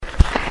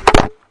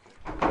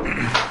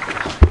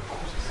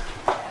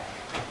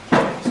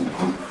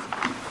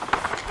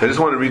I just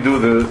want to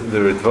redo the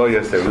Ritva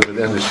yesterday. We were at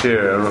the end of the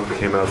shir. I don't know if it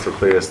came out so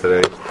clear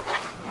yesterday.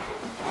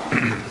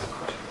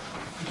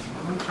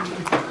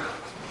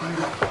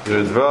 The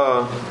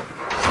Ritva,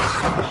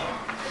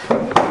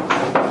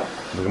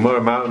 the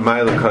Gemara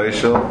Ma'ila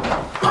Kaishel.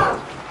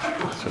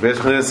 So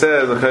basically it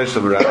says the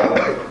Kaishel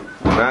B'Rashi.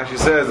 Rashi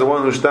says the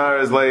one who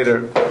stars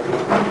later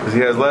because he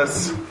has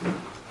less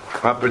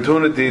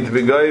opportunity to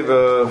be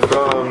gaiva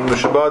from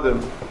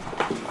Mishabadim.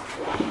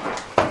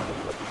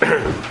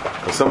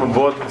 Someone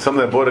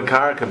that bought a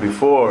karka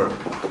before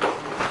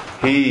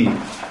he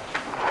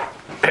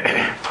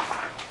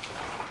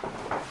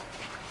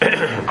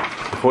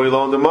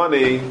loaned the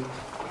money,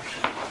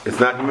 it's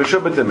not going to be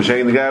Mishabadim.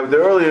 Mishayin, the guy with the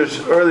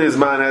earliest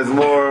man has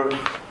more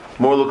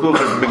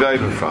lukukas to be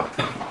gaiva from.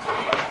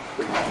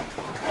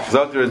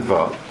 Zotter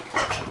Idval.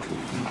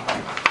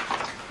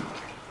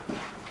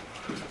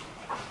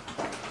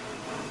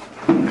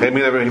 He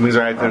brings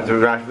right to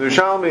Rashi the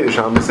Yerushalmi.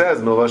 Yerushalmi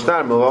says Milva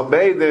Shtar, Milva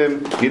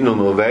Beidim, Yidnu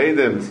Milva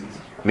Beidim,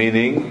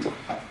 meaning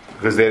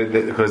because the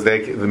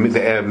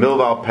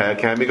Milva Peh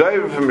can't be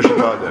going from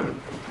Mishabadim.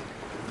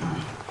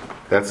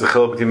 That's the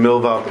chiluk between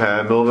Milva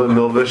Peh,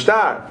 Milva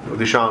Shtar.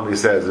 The Yerushalmi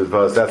says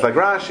that's like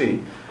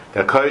Rashi.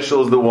 That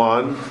Kaishel is the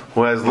one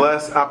who has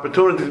less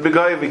opportunity to be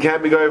going. He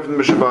can't be going from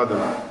the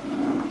Mishabadim.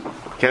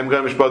 Can't be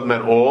going from Mishabadim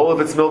at all if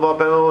it's Milva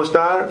Peh, Milva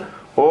Shtar.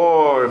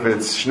 Or if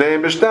it's Shnei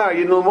B'Shtar,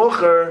 Yidnu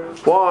Mocher.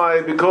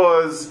 Why?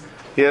 Because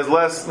he has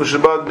less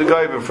Mishabad to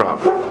gaiva from.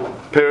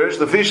 Pirish,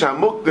 the fish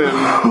hamukdim,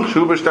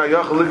 Shu B'Shtar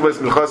Yachal Likvas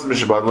Mechas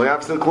Mishabad, Lo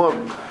Yapsel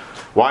Klum.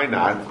 Why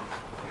not?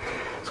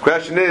 The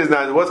question is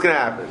now, what's going to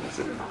happen?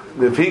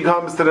 If he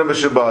comes to the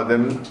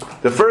Mishabadim,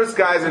 the first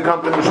guys that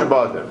come to the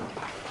Mishabadim,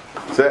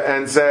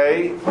 and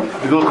say,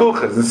 the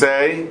Gulkuchas, and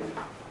say,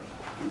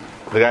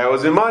 the guy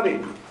owes you money.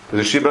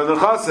 There's a Shibra and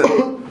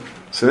Chasim.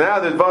 So now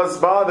there's buzz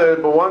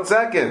bothered, but 1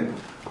 second.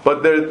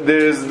 But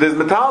there's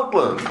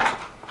metaltlin.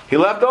 He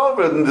left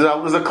over.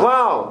 There's a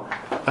cloud.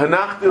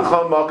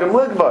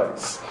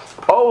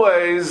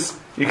 Always,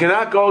 you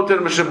cannot go to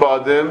the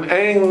Mishabadim.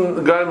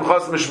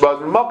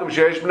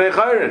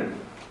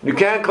 You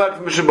can't collect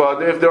from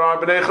Mishabadim if there are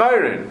bnei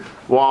chayrin.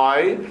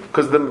 Why?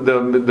 Because the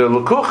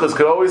lukuchas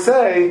could always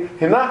say,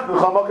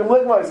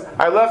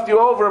 I left you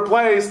over a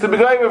place to be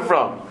gaiva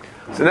from.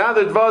 So now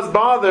there's buzz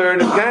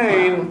bothered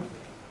again.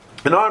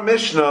 In our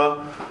Mishnah,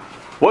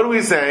 what are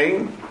we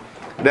saying?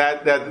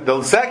 That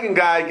the second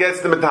guy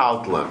gets the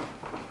metaltlin.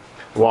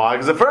 Why?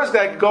 Because the first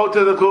guy could go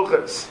to the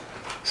kuchas.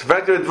 So,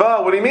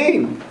 what do you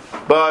mean?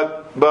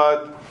 But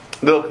the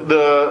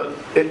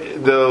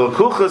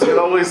kuchas can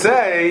always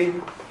say,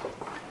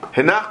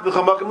 "Henach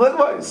duchamakim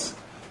ligvais."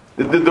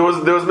 There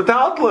was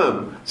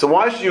metaltlin. So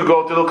why should you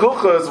go to the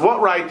kuchas? What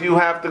right do you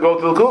have to go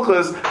to the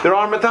kuchas? There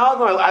are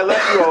metaltlin. I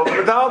left you over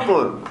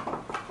metaltlin.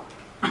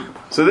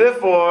 So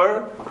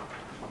therefore,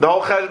 the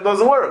whole cheshbon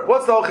doesn't work.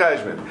 What's the whole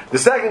cheshbon? The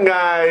second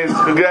guys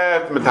could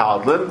get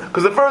metaltlin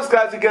because the first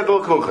guys could get the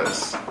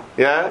lukuchas.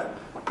 Yeah,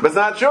 but it's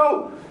not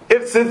true.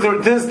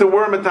 Since there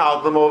were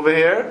metaltlin over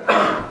here,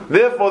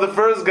 therefore the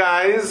first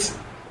guys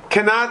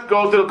cannot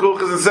go to the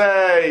lukuchas and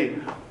say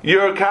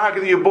your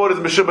karka that you bought is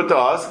meshubah to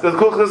us. The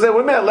lukuchas say,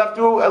 "Wait a minute, I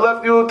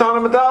left you a ton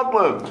of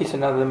metaltlin." Okay, so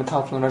now the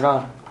metaltlin are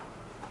gone.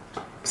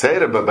 Say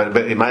it, but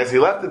he might say he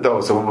left it though.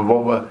 So,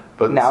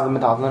 but now the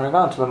metaltlin are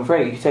gone. So I'm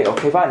afraid you say,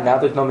 okay, fine. Now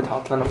there's no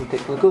metaltlin. I'm going to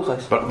take the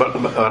lukuchas. But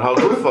how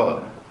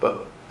gufa?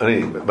 But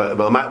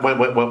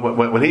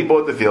when he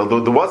bought the field,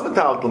 there was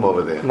metaltlin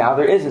over there. Now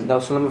there isn't though.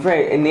 So I'm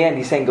afraid in the end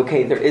he's saying,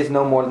 okay, there is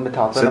no more than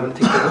metaltlin. So, I'm going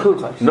to take the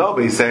lukuchas. No,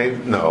 but he's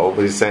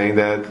saying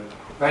that.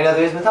 Right now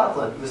there is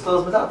metaltlin. There still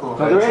is metaltlin.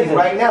 No, there isn't.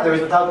 Right now there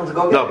is metaltlin to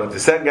go get. No, but the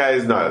second guy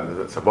is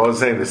not. Suppose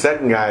saying the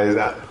second guy,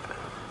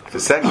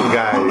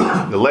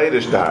 the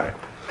latest star.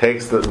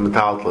 Takes the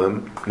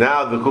metaltlin.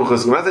 Now the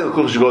kuchas. I'm not saying the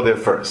kuchas should go there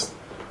first.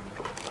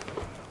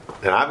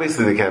 And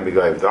obviously they can't be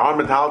going. If there are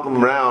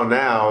metaltlin around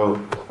now,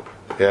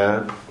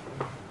 yeah.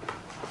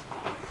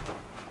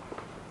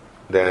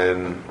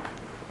 Then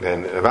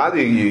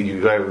avadi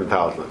you go with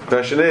metaltlin. The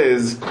question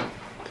is,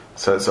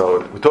 so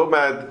we're talking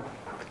about.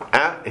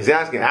 He's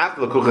asking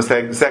after the kuchas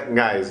take the second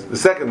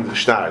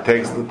shtar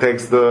takes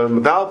the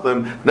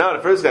metaltlin. Now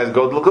the first guys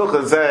go to the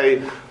kuchas and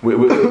say we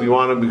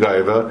want to be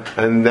gaiva,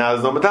 and now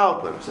there's no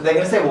metaltlin. So they're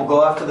going to say we'll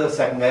go after the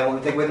second guy and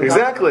we'll take away the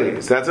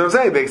exactly. So that's what I'm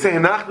saying. They say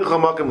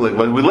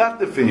when we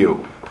left it for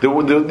you.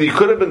 You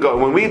could have been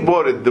going when we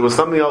bought it. There was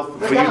something else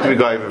for you to be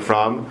gaiva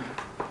from.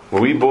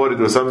 When we bought it,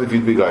 there was something for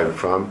you to be gaiva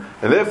from,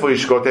 and therefore you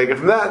should go take it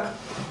from that.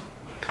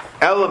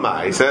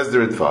 Elamai says the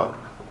Ritva.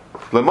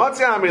 Why?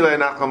 The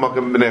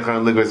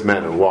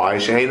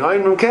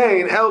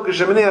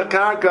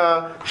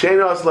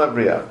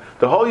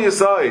whole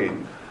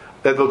Yisayid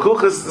that the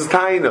Kuchas is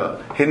Taina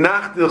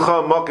Hinach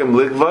Dilcha Mokim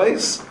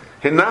Ligvais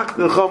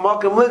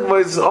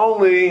is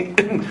only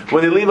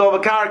when you leave over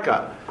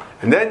Karka,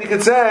 and then you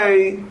could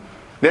say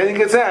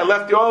I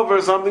left you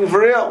over something for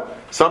real,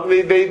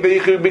 something that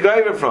you could be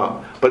gaiva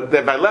from. But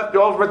if I left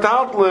you over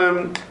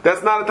metaltlim,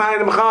 that's not a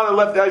tiny mechal. I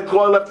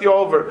left you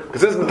over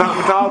because this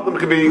metaltlim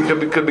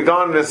could be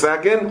gone in a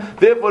second.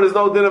 Therefore, there's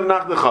no din of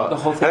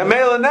nachlecha. And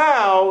mela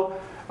now,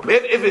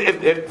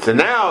 so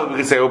now we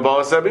can say what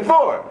Boaz said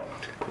before.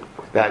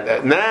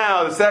 That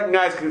now the second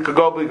guy could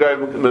go be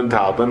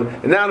metaltlim,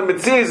 and now the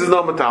mitzias is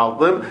no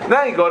metaltlim.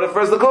 Now you go to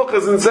first the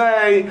lukuchas and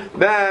say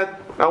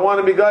that I want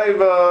to be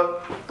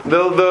gaiva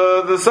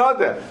the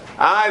sadeh.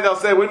 They'll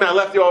say, wait a minute, I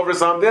left you over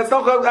something. That's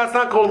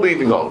not called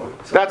leaving over.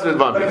 That's an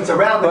advantage. But if it's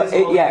around, then it's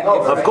leaving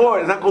over. Of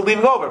course, it's not called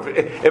leaving over.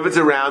 If it's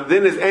around,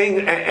 then it's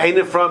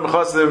ain't from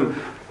chasim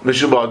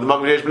mishubad the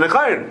magmayesh ben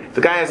echayrin. If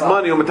the guy has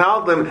money or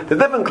metaldim, the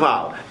different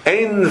cloud.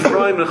 Ain't from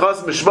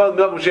chasim mishubad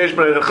the magmayesh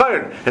ben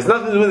echayrin. Has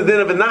nothing to do with the din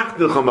of a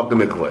nachtilcha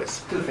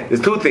makdamikvais.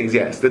 There's two things.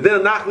 Yes, the din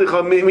of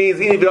nachtilcha means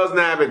even if he doesn't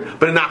have it,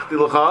 but a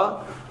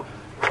nachtilcha.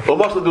 Well,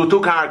 most will do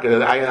two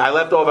karka. I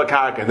left over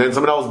karka, and then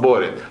someone else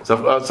bought it.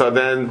 So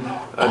then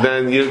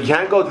you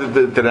can't go to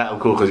that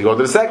lukuchas. You go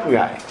to the second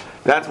guy.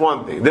 That's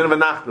one thing. Din of a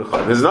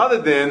nachlucha. There's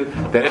another din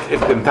that if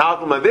the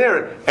metaltim are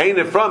there, ain't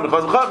it from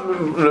mishabad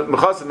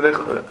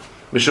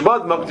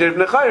makdir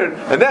b'nechayr,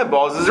 and then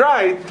Boaz is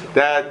right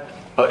that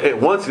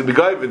once you be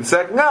going with the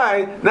second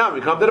guy, now we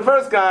come to the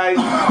first guy.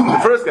 The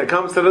first guy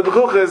comes to the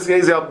lukuchas.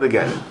 He's helping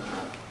again.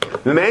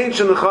 The main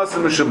shen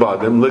lechasim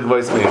mishabadim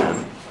ligvais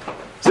mehem.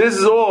 So this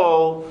is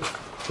all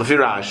Lefi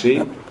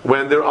Rashi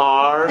when there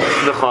are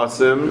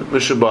nechasim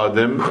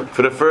mishabadim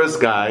for the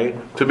first guy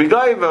to be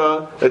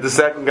gaiva that the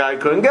second guy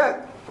couldn't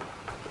get.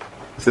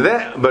 So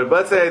then, but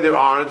let's say there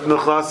aren't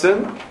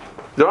nechasim,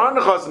 there are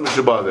nechasim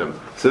mishabadim.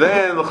 So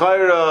then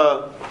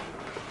l'chayra,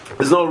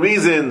 there's no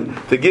reason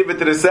to give it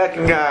to the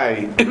second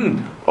guy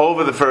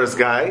over the first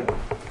guy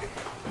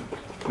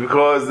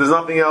because there's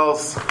nothing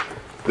else.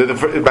 By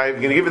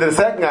going to give it to the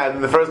second guy,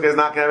 then the first guy is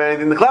not going to have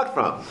anything to collect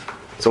from.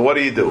 So what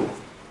do you do?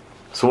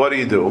 So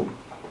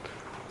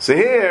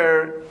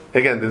here,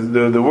 again,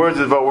 the words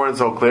of the weren't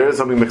so clear.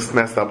 Something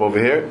messed up over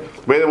here.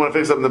 Maybe they want to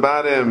fix up in the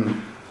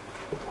bottom.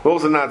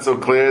 Also not so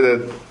clear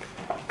that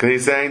because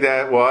he's saying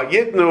that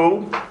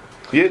yitnu.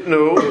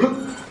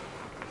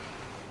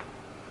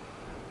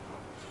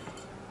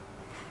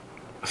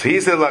 So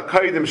he said la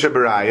kaidim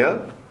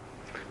shebaraya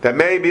that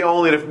maybe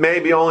only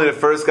the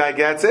first guy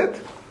gets it.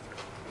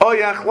 Oh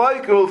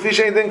yachlaikul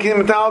fishein din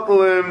kim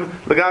metalkalim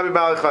legabi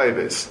bal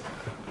chayvis.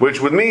 Which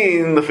would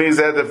mean, the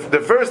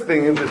first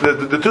thing,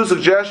 the two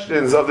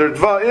suggestions of the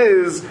Ritva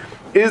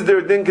is there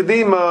din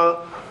kadima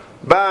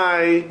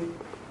by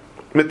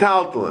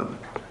metaltalin?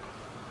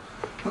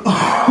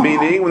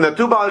 Meaning, when the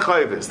two Bali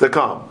Chayvis, they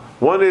come.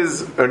 One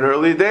is an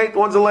early date,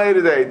 one's a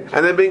later date,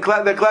 and they're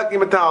collecting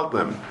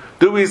metaltalin.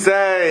 Do we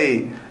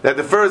say that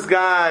the first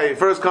guy,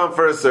 first come,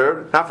 first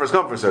served, not first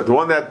come, first served, the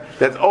one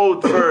that's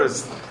owed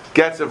first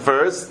gets it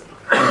first?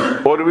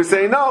 Or do we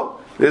say no,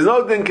 there's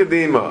no din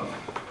kadima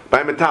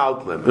by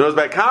metaltlim? Whereas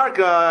by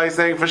karka, he's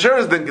saying for sure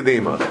it's din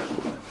kadima.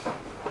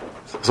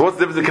 So what's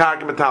the difference in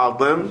karka and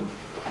metaltlim?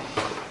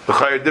 The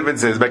chayr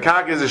difference is by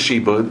karka is a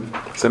shibud.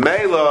 So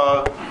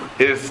meila,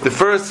 if the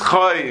first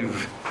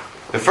chayv,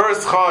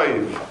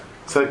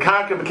 so the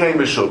karka became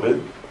a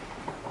shubid.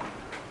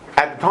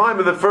 At the time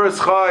of the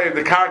first chayv,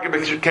 the karka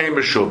became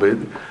a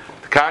shubid.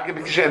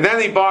 And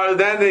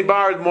then they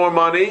borrowed more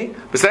money.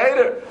 So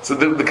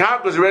the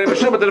karka was already a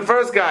shubid to the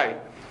first guy.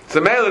 So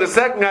Mela, the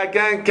second guy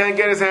can't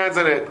get his hands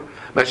on it.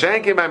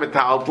 Mashen came by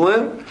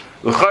metaltlin.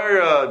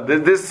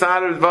 This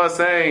side of the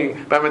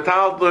saying by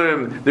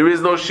metaltlin there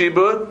is no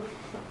shibud,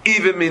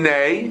 even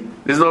minay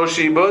there's no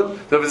shibud.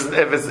 So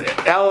if it's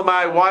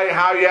elamai, why?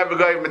 How you ever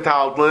go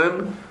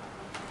metaltlin?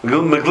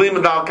 Meglim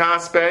medal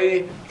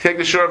kaspe. Take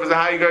the shore of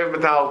how you go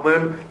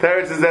metaltlin.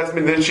 Teretz says that's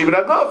min shibud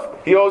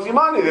aguf. He owes you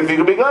money. If he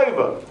could be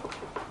gaiva.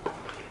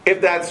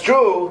 If that's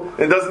true,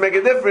 it doesn't make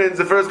a difference.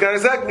 The first guy and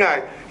the second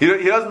guy. He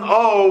doesn't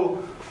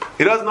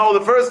owe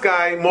the first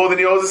guy more than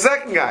he owes the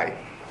second guy.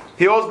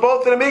 He owes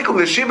both of them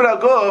equally. The Shibud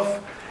HaGuf,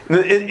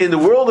 in the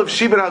world of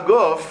Shibud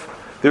HaGuf,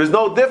 there is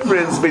no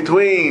difference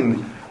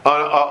between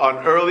an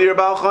earlier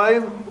Baal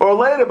Chayim or a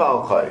later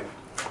Baal Chayim.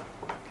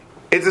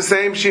 It's the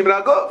same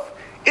Shibud HaGuf.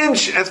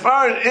 As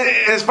far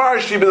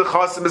as Shibud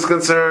HaChasim is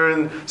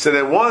concerned, so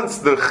then once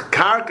the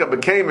Karka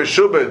became a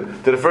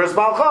Shubid to the first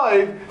Baal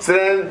Chayim, so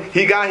then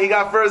he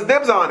got first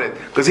dibs on it,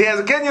 because he has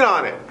a Kinyan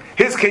on it.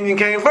 His Kinyan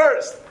came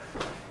first.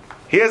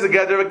 He has a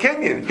gather of a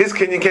Kinyan. His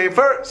Kinyan came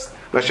first.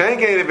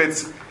 Mashenkein, if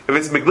it's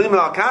Meglim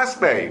al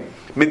Kaspe,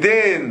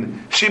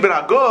 Midin Shibud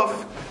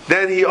HaGuf,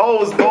 then he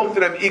owes both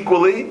of them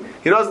equally.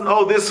 He doesn't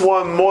owe this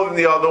one more than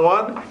the other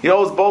one. He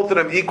owes both of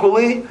them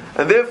equally,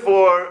 and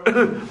therefore,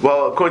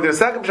 well, according to the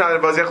second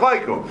Pshat,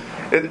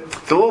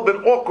 it's a little bit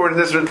awkward in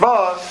this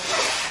Ritva.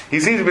 He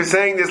seems to be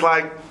saying this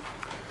like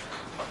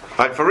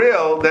for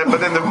real. But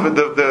then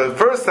the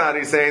first side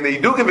he's saying that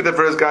you do give it to the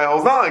first guy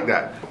holds not like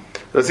that.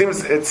 So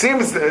it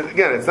seems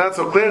again, it's not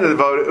so clear in the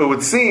Ritva. It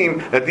would seem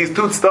that these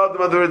two stadim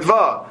of the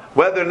Ritva,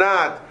 whether or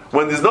not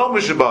when there's no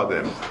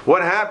mishabadim,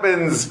 what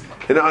happens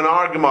in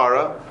our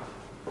Gemara?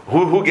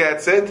 Who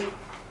gets it?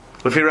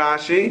 Lefi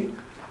Rashi.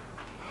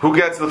 Who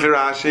gets Lefi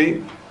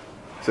Rashi?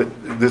 So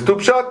there's two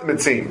pshatim,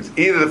 it seems.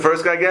 Either the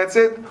first guy gets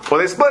it, or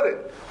they split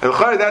it. And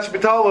that should be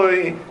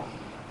talui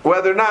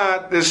whether or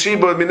not there's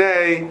Shibud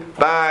Minei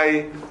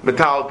by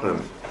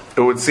Metalpim.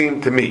 It would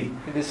seem to me.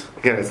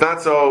 Again, it's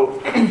not so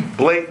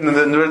blatant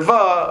in the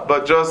Ritva,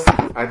 but just,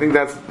 I think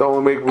that's the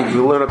only way we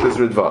can learn up this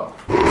Ritva.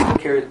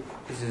 Hakira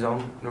is his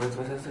own.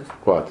 Ritva says this?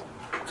 What?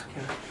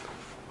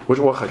 Which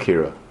one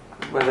Hakira?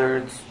 Whether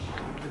it's...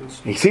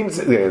 He seems,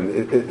 he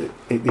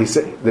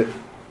said that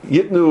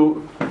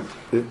Yitnu,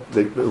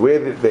 the way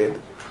that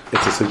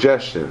it's a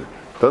suggestion.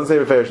 It doesn't say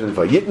Meferish in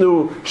Ritva.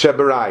 Yitnu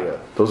Sheberaya.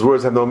 Those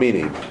words have no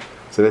meaning.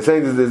 So they're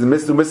saying there's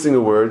missing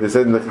a word. They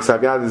said in the Ksav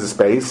Yad there's a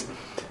space.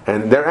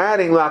 And they're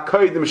adding La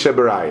Koidim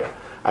Sheberaya.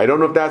 I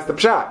don't know if that's the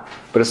pshat,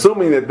 but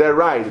assuming that they're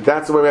right,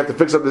 that's the way we have to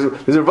fix up this.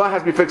 This Ritva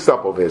has to be fixed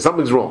up over here.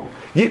 Something's wrong.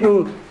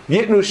 Yitnu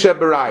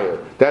Sheberaya.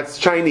 That's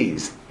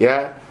Chinese.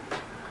 Yeah?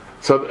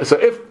 So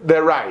if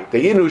they're right,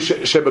 the Yitnu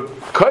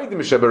Koidim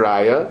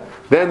Sheberaya,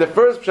 then the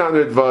first pshat in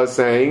the Ritva is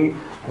saying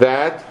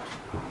that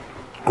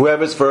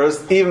whoever's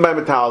first, even by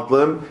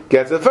Metaltlim,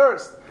 gets it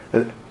first.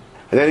 And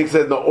then he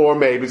says, no, or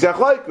maybe it's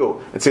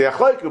Yachlaiku. And so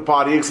Yachlaiku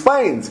part he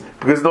explains,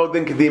 because no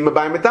din kedima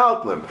by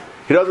Metaltlim.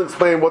 He doesn't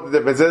explain what the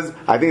difference is.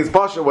 I think it's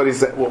Pasha what he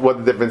said, what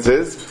the difference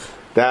is,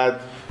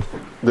 that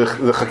the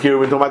Chakir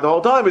we've been talking about the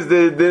whole time is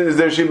there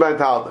Shim by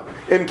Metaltlim.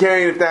 In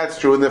carrying, if that's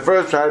true, in the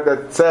first chart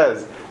that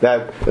says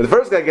that the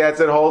first guy gets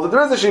it, holds that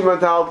there is a Shim by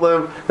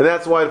Metaltlim, and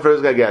that's why the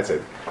first guy gets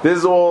it. This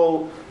is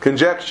all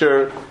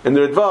conjecture in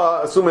the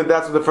Ritva, assuming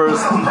that's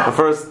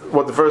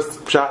what the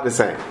first shot is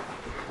saying.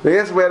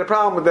 Yes, we had a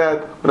problem with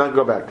that. We're not going to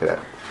go back to that.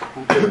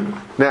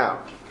 Now,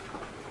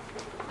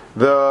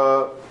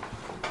 the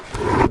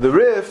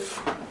Rif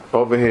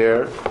over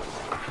here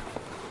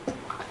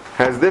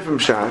has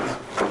different shot.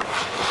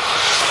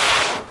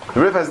 The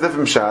Rif has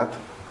different shot.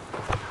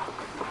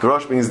 The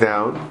Rosh brings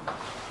down.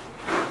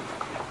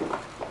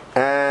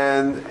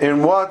 And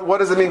in what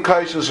does it mean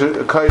kaishel?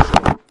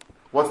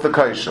 What's the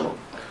kaishel?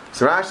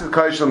 So Rashi the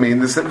kaishel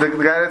means the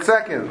guy that's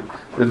second.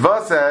 The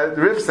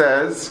Rif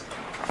says.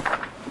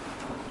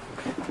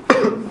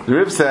 The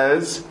Rif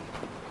says,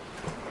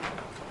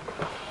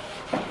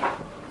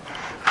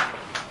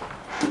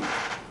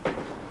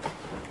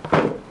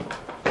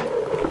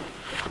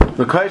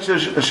 the Kaisha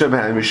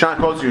Shabhan, Mishan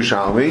quotes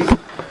Yerushalmi,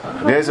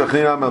 Ne'ez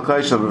V'chnina Mel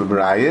Kaisha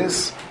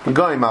B'Barayis,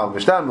 Goyim Mal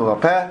V'shtam Mel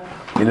V'peh,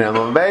 Yinei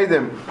Mel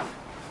V'beidim,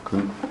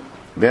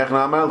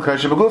 V'echna Mel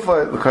Kaisha B'Gufa,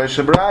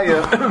 Kaisha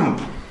B'Raya,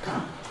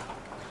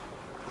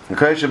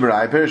 Kaisha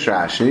B'Raya, Perish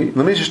Rashi,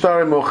 L'misha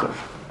Shtari Mocha.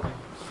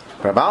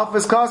 Rabal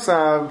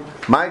Fiskasav,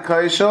 my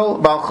Kaishel,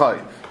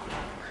 Balchayv.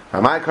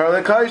 My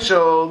Karle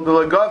Kaishel, the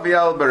Lagavi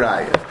al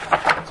Baraya.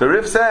 So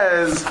Rif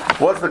says,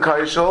 what's the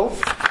Kaishel?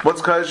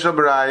 What's Kaishel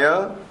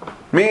Baraya?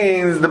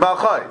 Means the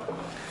Balchayv.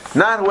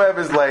 Not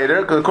whoever's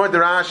later, because according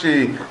to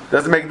Rashi, it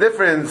doesn't make a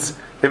difference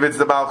if it's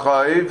the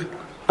Balchayv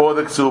or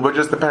the Ksuba,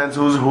 just depends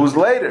who's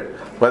later.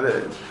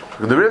 But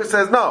the Rif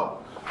says no.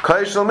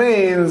 Kaishel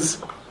means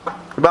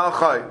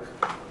Balchayv.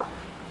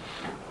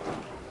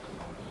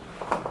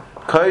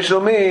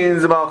 Kaishel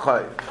means Baal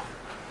Chayv.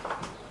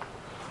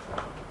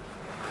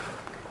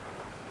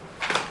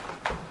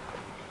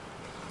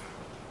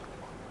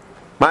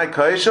 My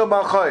Kaishel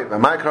Baal Chayv.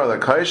 My Karla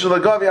Kaishel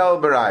Lagavi al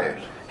Baraya.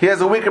 He has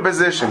a weaker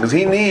position because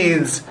he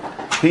needs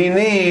the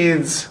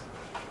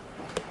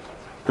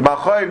Baal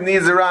Chayv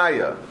needs a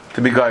raya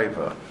to be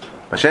Gaiva.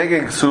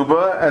 Mashenke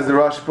Ksuba, as the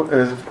Rosh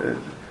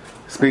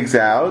speaks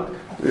out,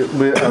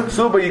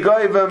 Ksuba you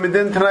Gaiva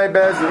Midin Tanai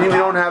Bez, even if you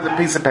don't have the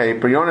piece of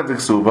paper, you don't have the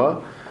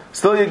Ksuba.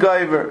 Still you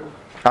gaiver.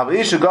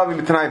 Avisha gavi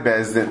b'tanai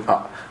bezdin.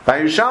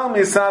 By Yerushalmi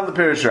is sad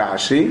l'pirish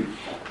Rashi.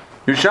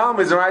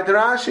 Yerushalmi is a right to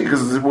Rashi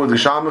because the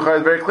Yerushalmi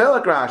is very clear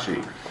like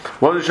Rashi.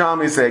 What does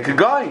Yerushalmi say?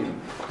 K'goyin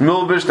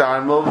mil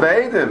b'shtar mil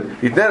b'eidim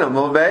yitnenu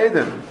mil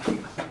b'eidim.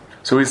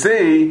 So we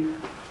see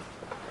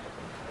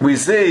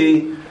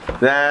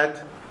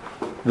that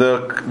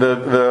the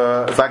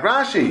it's like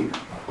Rashi.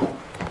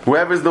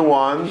 Whoever's the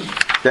one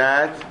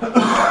that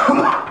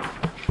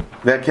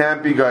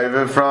can't be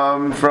gaiver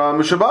from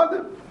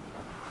Shabbatim.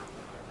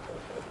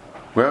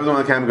 Whoever's the one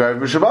that can't go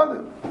over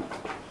Shabbatim.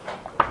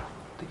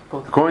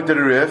 According to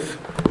the Rif,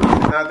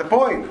 it's not the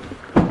point.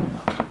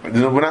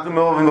 We're not in the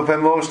middle of the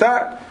middle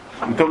start.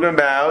 We're talking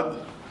about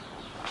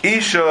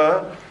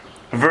Isha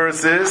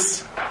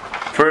versus a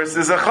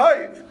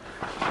Chayv.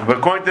 But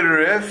according to the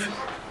Rif,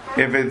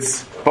 if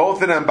it's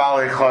both of them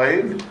Balei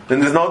Chayv, then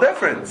there's no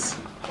difference.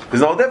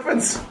 There's no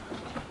difference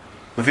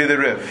with the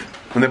Rif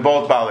when they're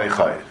both Balei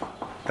Chayv.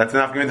 That's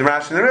enough given to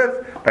Rashi and the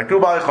Rif. By two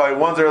Balei Chayv,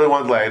 one's early,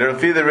 one's later.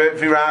 If you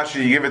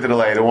Rashi, you give it to the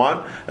later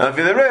one, and if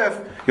you the Rif,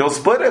 you'll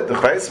split it. The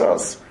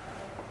Chaysos.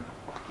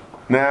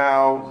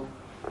 Now,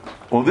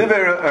 okay,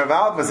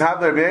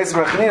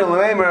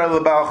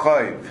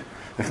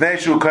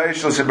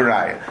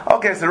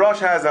 so Rosh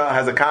has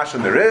a kash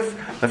on the Rif.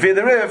 If you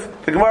the Rif,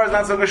 the Gemara is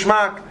not so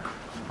geschmack.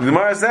 The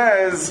Gemara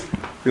says,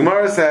 there's a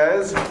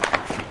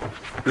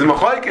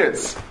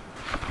Machoikitz.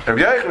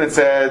 Rabbi Yochanan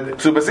said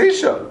Ksubas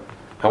Isha.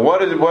 And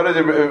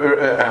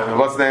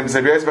what's the name?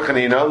 Said Reis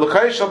Bechanina,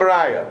 L'chai Shel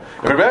Baraya.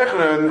 Rabbi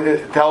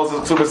Yochanan tells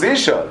us Ksubas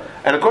Isha.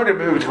 And according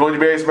to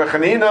Reis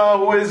Bechanina,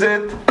 who is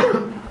it?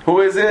 Who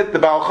is it? The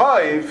Baal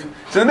Chayv.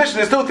 So in the Mishnah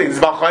there's two things. It's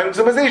Baal Chayv and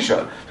Ksubas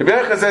Isha. Rabbi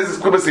Yochanan says it's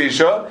Ksubas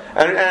Isha,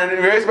 and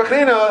Reis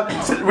Bechanina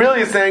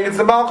really is saying it's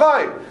the Baal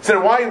Chayv. So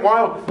why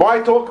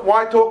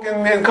talk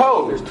in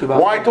code?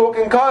 Why talk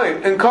in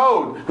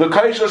code?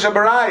 L'chai Shel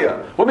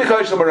Baraya. What do you mean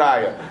L'chai Shel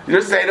Baraya? You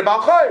just say the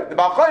Baal Chayv. The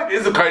Baal Chayv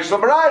is the L'chai Shel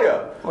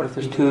Baraya. What if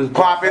there's two?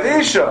 Klapid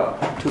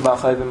Isha. Two Baal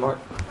Chayv and more.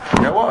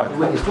 Yeah, what? The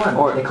weakest one.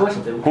 Or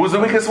who's the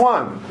weakest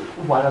one?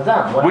 One of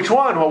them. Which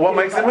one? What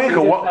makes it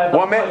weaker?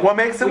 What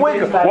makes it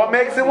weaker? What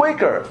makes it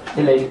weaker?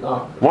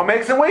 What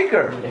makes it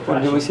weaker?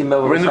 When do we see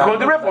Milva? In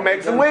the Rif, what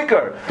makes him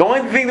weaker? The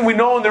only thing that we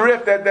know in the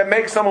Rif that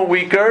makes someone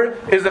weaker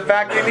is the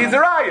fact that he needs a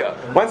raya.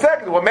 1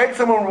 second. What makes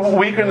someone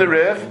weaker in the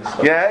Rif,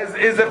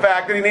 is the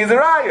fact that he needs a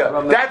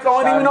raya. That's the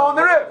only thing we know in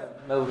the Rif.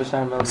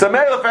 So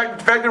Mele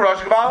affect the Rosh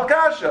Kaval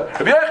Kasha.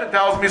 Rabbi Yochanan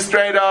tells me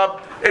straight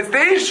up, it's the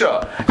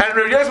Isha. And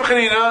Rabbi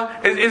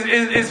Yochanan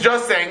is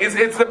just saying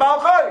it's the Baal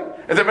Chayv.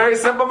 It's a very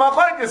simple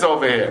machlokes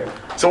over here.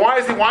 So why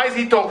is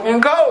he talking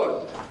in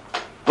code?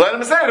 Let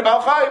him say the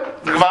Baal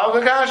Chayv, the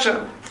Kaval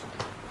Kasha.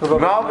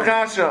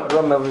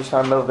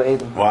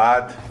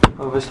 What?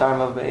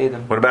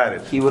 What about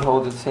it? He would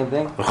hold the same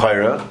thing.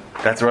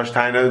 That's Rosh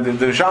Taina the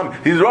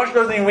Rishalmi. These Rosh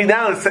doesn't even read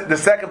down the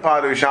second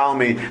part of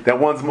Rishalmi that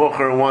one's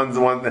Mocher and one's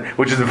one,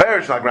 which is a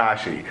very like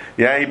Rashi.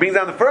 Yeah, he brings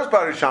down the first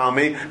part of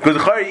Rishalmi because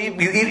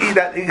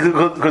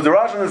the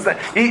Rosh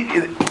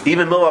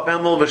even Milva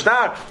and Milva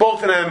Shtar,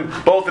 both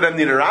of them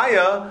need a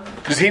raya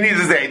because he needs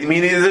a zayd, he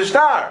needs a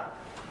shtar.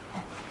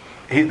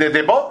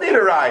 They both need a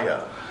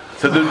raya.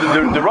 So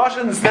the Rosh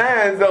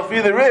understands they'll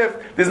feel the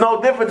Rif. There's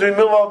no difference between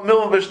Milva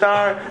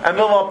B'Shtar and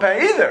Milva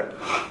Peh either.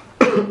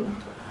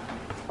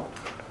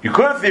 You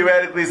could have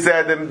theoretically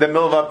said that the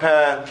Milva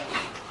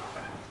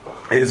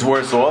Peh is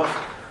worse off.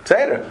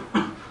 Seder.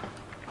 But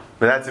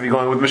that's if you're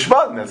going with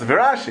Mishpadim. That's if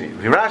Rashi.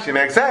 If Rashi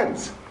makes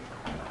sense.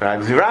 Right?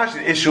 Because Rashi,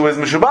 the issue is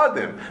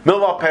Mishubadim.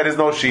 Milva Peh is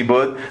no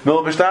Shibud.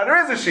 Milva B'Shtar there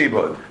is a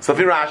Shibud. So if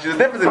Rashi, there's a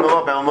difference in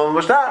Milva Peh and Milva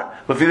B'Shtar.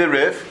 But for the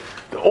Rif,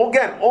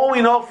 again, all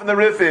we know from the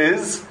Rif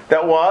is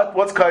that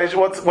what's Kaish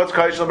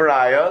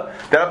Baraya?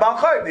 That a Baal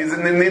Chayv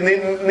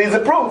needs a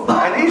proof,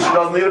 and Isha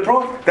doesn't need a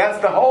proof. That's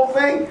the whole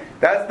thing.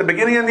 That's the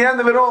beginning and the end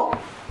of it all.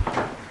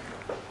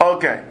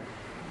 Okay.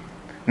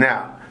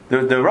 Now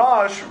the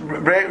Rosh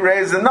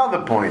raised another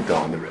point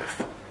though in the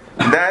Rif.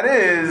 And that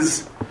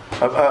is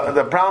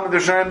the problem the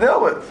Shurim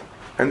deal with,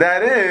 and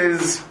that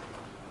is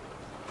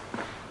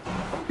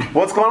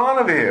what's going on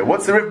over here.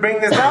 What's the Rif bringing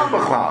this down,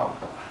 B'chlal?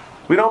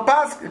 We don't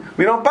pass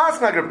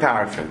like Reb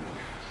Tarfon.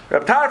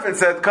 Reb Tarfon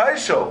said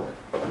Kaishel.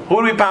 Who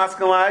do we pass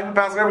like? We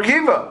pass like Reb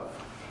Kiva.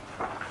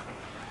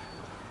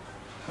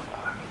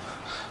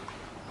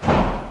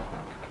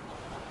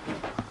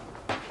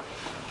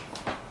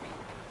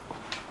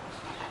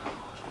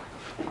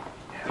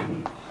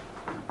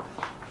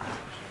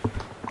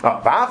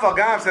 Ba'afal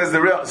Gav says the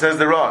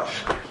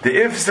Rosh. The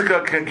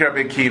Ifsika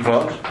Reb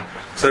Kiva.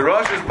 So the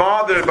Rosh is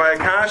bothered by a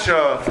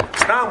kasha.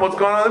 Stam, what's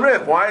going on in the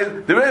Rif? Why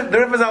the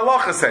Rif is a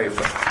halacha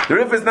sefer. The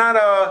Rif is not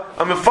a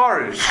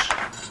mefarish.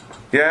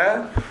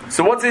 Yeah.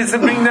 So what's it to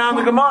bring down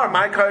the Gemara?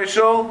 My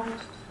kaishol,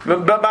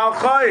 Baal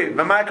Chayv,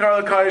 my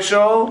karla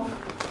kaishol.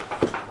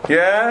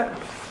 Yeah.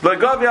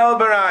 L'gav yal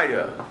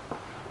baraya.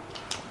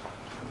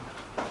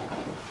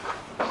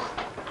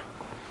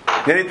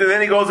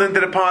 Then he goes into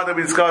the part that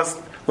we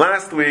discussed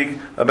last week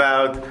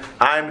about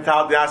I'm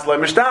Tal Diasloi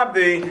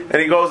Mishtabdi,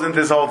 and he goes into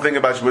this whole thing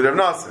about Shbud Rav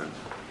Nosson.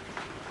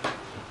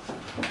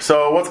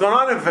 So what's going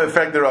on in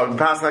effect the road?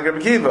 Passing like Rabbi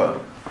Kiva.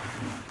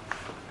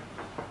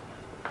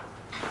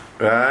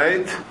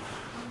 Right?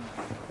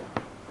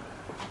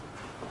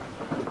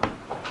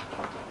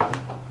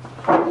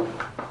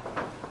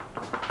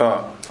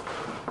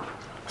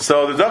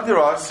 So the Dr.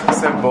 Ross is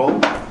simple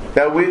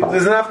that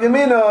there's an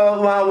Afgamina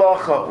La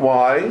Halacha.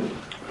 Why?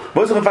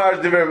 Most of the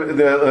Faraj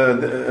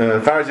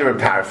Divrei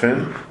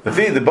Tarfin,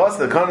 the boss,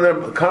 the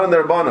Kanan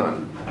der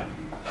Banan,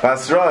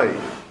 Basroi,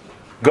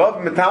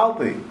 Gov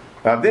Metalti,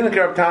 Abdina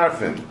Kerab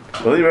Tarfin,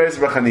 Beli Reis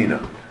Bachanina,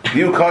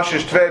 You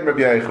Koshish Tved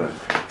Rabbi Yochanan.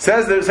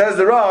 Says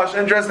the Rosh,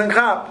 interesting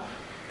chap,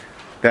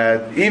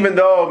 that even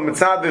though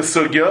Mitzad the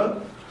Sugya,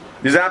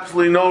 there's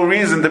absolutely no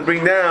reason to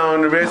bring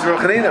down Reis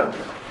Bachanina.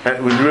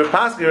 And we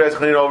pass the Reis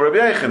Bachanina over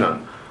Rabbi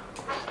Yochanan.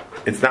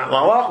 It's not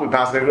Lalach, we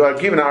pass the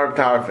Kiva and Arab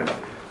Tarfin.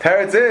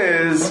 Teretz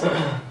is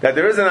that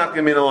there is an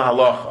Afgamin al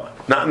halacha,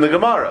 not in the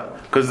Gemara,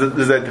 because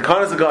there's a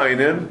Tekanas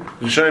Gainim,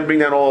 the Rishonim bring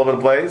that all over the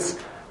place,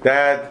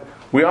 that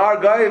we are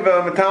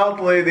Gaiva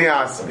Metaltli the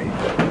Asmi.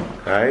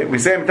 Right? We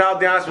say Metal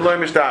the Asmi loy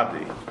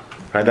Mishtabdi.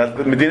 Right? That's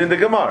the Medina in the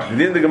Gemara.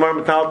 Medina in the Gemara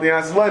Metal the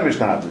Asmi loy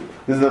Mishtabdi.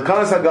 There's the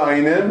Tekanas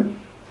Gainim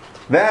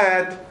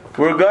that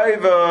we're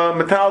Gaiva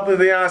Metaltli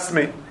the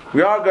Asmi.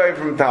 We are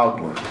Gaiva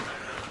Metaltli.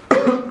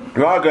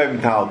 We are Gaiva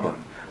Metaltli.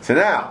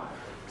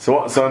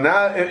 So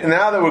now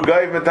that we're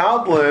going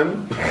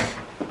metalplim,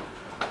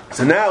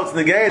 so now it's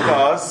negate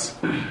us.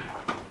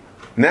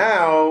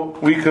 Now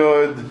we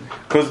could,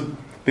 because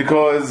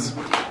Because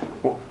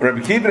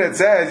Rabbi Kiva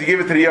says you give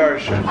it to the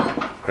Yarshim,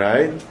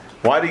 right?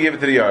 Why do you give it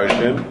to the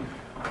Yarshim?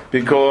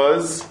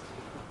 Because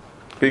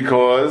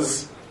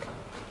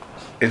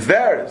it's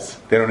theirs.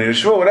 They don't need a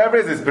shvur. Whatever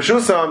it is, it's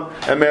Peshusam,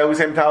 and we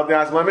say Tal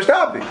Dias Malay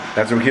Mishtabdi.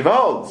 That's what Rabbi Kiva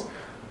holds.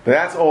 But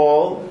that's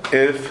all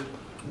if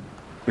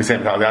we say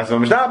Tal Dias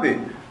Malay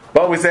Mishtabdi.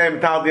 But we say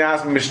Tal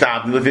Dias Malay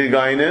Mishtabdi, Lefi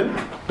Gainin.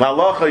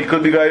 La'alacha, you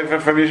could be going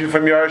from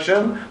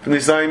Yarshim, from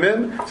the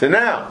Simon. So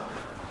now,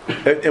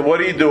 what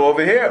do you do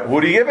over here? Who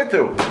do you give it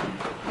to?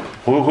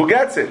 Who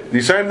gets it? The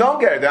Yisraelim don't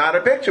get it. They're out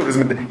of picture. Because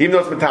even though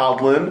it's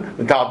Metaltlin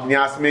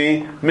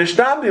Yasmi,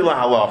 Mishtabdi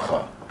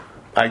La'alacha.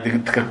 Like the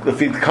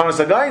Kanas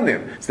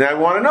Againim. So now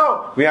we want to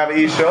know. We have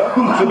Isha,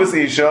 Subas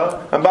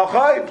Isha, and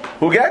Balchayv.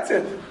 Who gets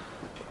it?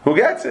 Who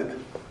gets it?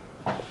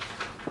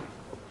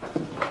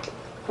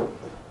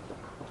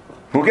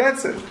 Who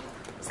gets it?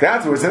 So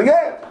that's what we're saying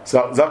again.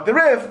 So Zak the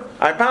Rif,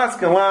 I pass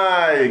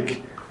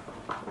like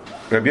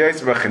Rabbi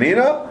Yosef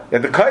Chanina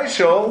at the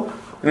Kaishol,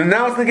 and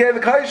now it's the gay the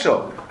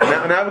Kaishol.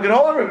 Now we can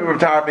hold Rabbi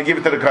Tarf and give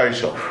it to the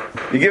Kaishol.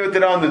 You give it to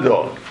the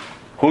underdog.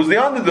 Who's the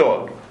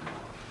underdog?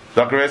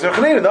 Dr. Yosef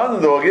Chanina, the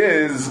underdog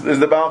is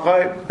the Baal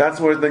Chai. That's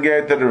where it's the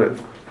gay to the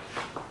Rif.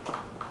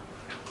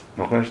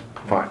 No question?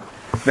 Fine.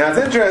 Now it's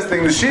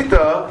interesting, the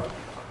Shita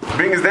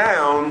brings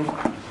down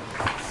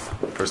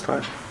first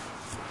time.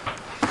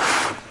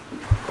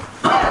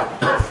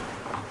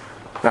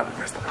 Not the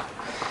first time.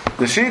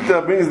 The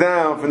Shita brings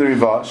down from the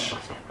Rivash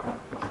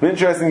an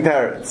interesting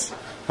teretz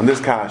on this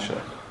kasha.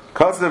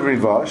 Kasha of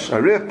Rivash,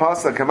 Arif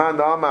Pasa Command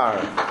Amar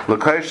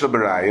L'Kaishel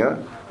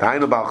Beraya,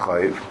 Dainu Bal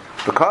Chayiv,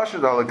 the kasha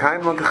da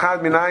L'Kaim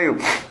L'Kachad Minayu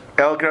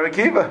El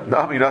Karakiva,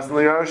 Nabi Nasan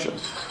L'Yarsha.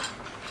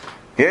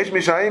 Yesh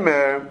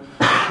Mishaimer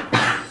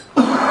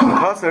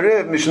Kasha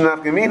Arif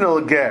Mishnaf Gemina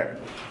L'Ger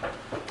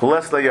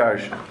L'Les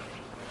L'Yarsha.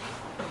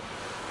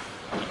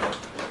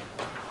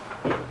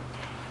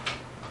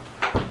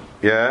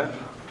 Yeah?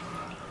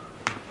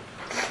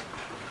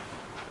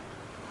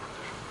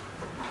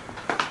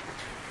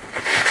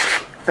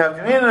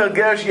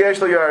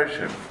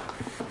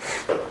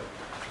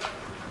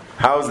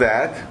 How's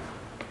that?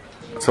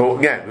 So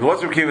again,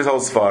 what's Rav Kiva's whole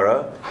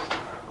svara?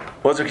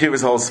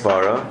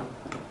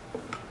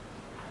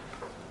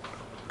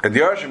 And the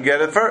Yarshim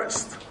get it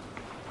first.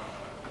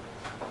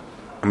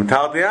 The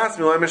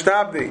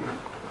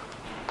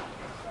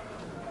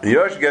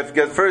Yarshim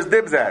get first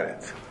dibs at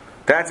it.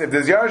 That's if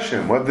there's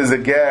Yarshim. What if there's a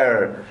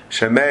ger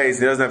shemeis,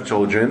 he doesn't have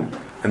children,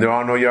 and there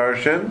are no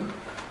Yarshim?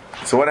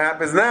 So what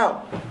happens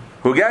now?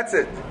 Who gets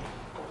it?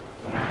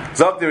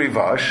 Zok the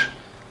Rivash.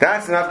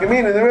 That's an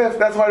Afkamin in the Rif.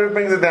 That's why it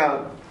brings it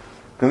down.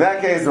 In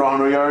that case, there are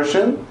no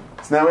Yarshim.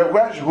 So now we have a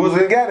question: who's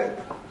going to get it?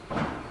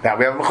 Now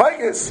we have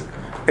Mechaykis.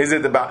 Is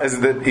it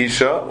the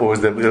Isha, or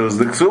is it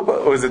the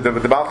Ksuba, or is it the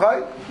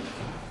Balchai?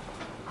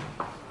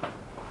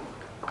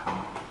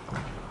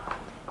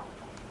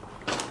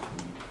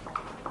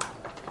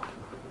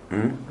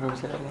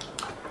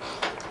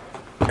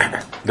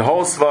 The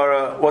whole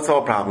svara, what's the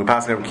whole problem? We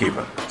pass it over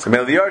Kiva. So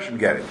Mel the Yarshim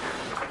get it.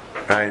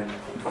 Right?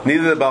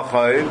 Neither the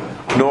Balchai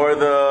nor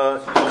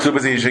the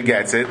Ksubas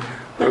gets it.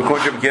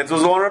 According to Kiva, it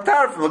was the one of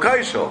Tar from the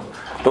Kaishal.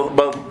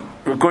 But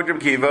according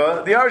to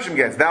Kiva, the Yarshim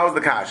gets. That was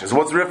the Kasha. So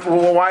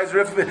why is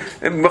Rif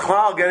and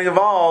Bechlal getting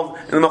involved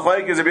in the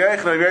Machlaik is Rabbi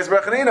Yechon and Rabbi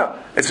Yisrael Chanina?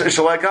 It's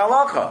Shalai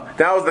Halacha.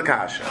 That was the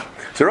Kasha.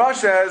 So Rosh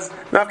says,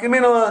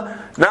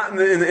 Nafkamina, not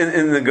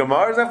in the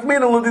Gemara,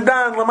 Nafkamina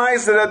Ludidan,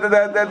 Lamaisa,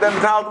 that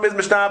Metaldim is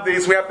Mishtabdi,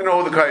 so we have to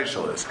know who the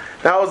Kaishal is.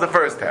 That was the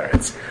first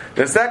teretz.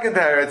 The second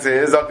teretz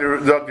is Dr.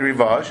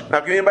 Rivash,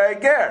 Nafkamina by a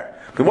ger.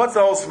 What's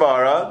the whole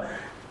svara?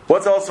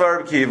 What's the whole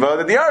svara of Kiva?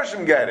 That the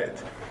Yarshim get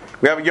it.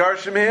 We have a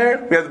Yarshim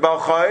here, we have the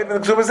Balchayv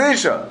and the Ksubas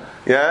Isha.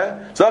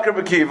 Yeah? So Dr.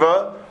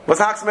 Bekiva, what's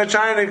Haksamet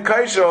China and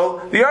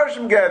Kaishal, the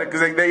Yarshim get it,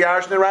 because they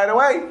Yarshim it right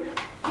away.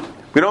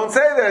 We don't say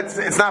that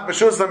it's not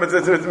B'shusam, it's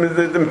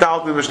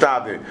M'taltim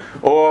M'shtabdi,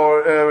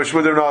 or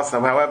Shmudir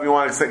Nosam, however you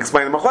want to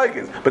explain the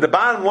Machlaikis. But the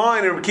bottom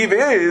line of Kiva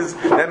is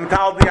that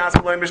M'taltim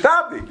Yasm L'ay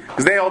M'shtabdi,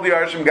 because they hold the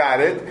Yarshim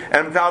got it,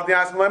 and M'taltim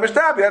Yasm L'ay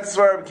M'shtabdi, that's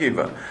the Svar of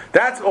Kiva.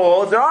 That's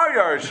all, there are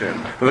Yarshim.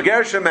 If a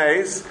Ger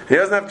Shemeis, he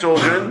doesn't have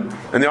children,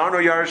 and there are no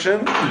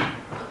Yarshim,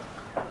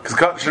 because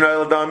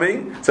Shnei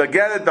L'dami, so a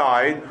Ger that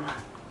died,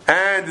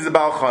 and there's a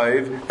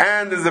Balchayv,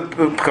 and there's a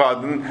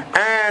Pekadon,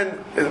 and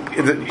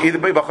either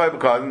Balchayv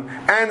Pekadon,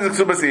 and there's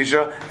a Ksubas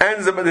Isha,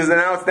 and there's an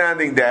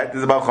outstanding debt,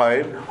 there's a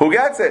Balchayv, who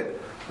gets it?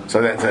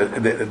 So that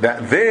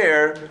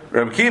there,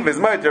 Reb Kiva is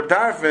might, Reb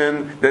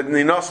Tarfin, that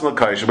Ninos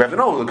L'Kaishel, we have to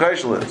know who the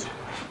Kaishel is.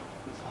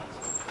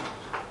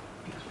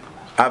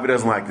 Avi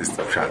doesn't like this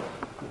stuff, Shai.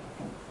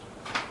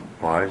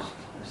 Why?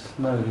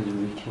 No, because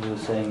Reb Kiva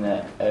was saying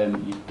that Ein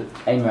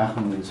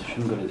Rachman is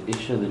Shungar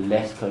Isha, the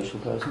less Kaishel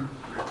person.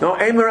 No,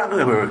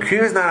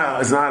 Kiva is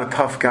not a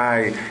tough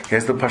guy. He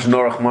has the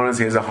Pashanorach Manas.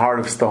 He has a heart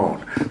of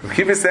stone.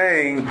 Kiva is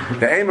saying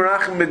that Ein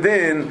Merachim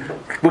Medin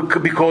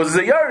because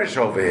there's a Yerush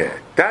over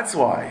here. That's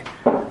why.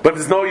 But if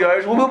there's no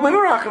Yerush, we'll be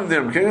Merachim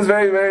Medin. Kiva is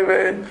very, very,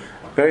 very,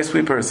 very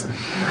sweet person.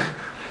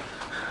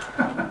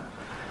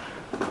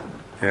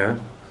 Yeah.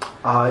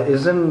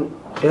 Isn't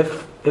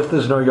if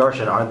there's no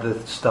Yarshin, aren't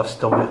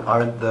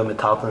the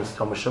metalton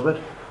still Meshubit?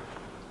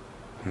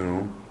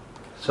 No.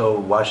 So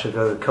why should it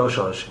go to the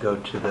Koshal? It should go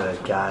to the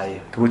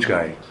guy. To which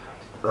guy?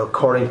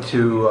 According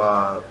to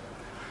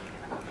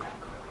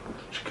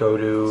should go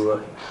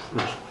to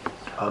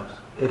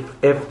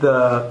if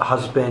the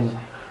husband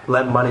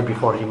lent money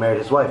before he married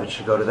his wife, it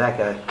should go to that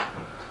guy.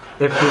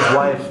 If his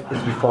wife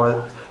is before,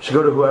 it should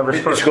go to whoever's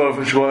first. Should go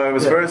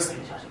whoever's first.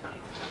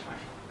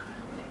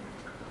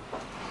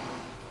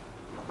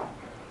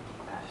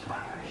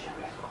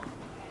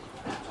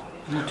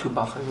 Two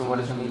bachas, what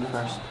does it mean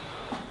first?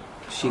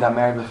 She got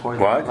married before.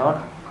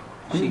 What?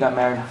 She got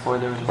married before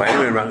there was. Well,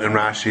 anyway, in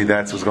Rashi,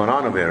 that's what's going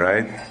on over here,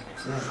 right?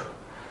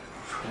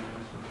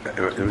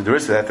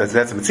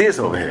 That's a Matthias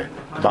over here.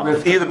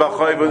 Either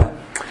Bachayv.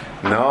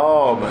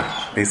 No,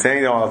 he's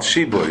saying al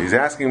shibud. He's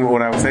asking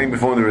what I was saying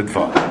before in the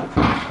Ritva.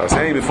 I was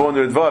saying before in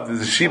the Ritva, if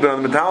there's a shibud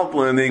on the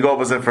metalplan, and then you go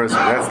up as a first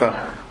one. That's the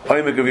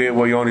oimik of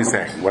what Yoni's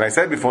saying. What I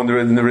said before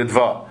in the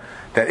Ritva,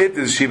 that if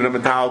there's a shibud on the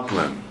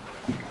metalplan,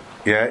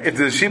 if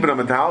there's a shibud on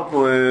the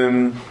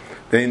metalplan,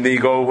 then you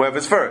go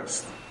whoever's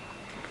first.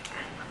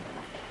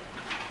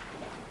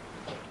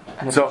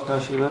 And if So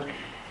there's no shibud?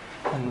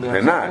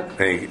 They're not.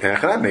 They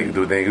cannot make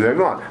do things they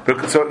want.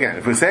 But so again,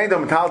 if we're saying the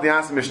metal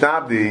diasim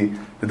mishtabdi,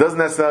 it doesn't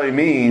necessarily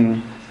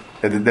mean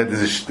that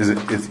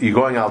you're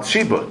going out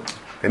shibud.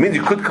 It means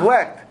you could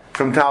collect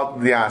from tal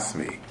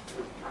diasmi.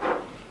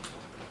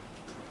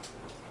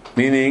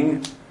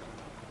 Meaning,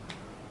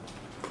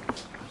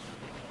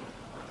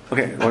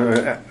 okay,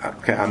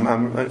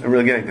 I'm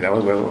really getting to that.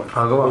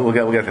 We'll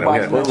get to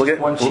that. We'll get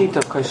one sheet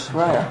of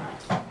Kashmaya.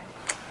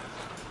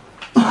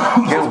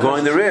 Again, we're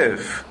going to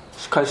Riv.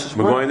 We're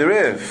going to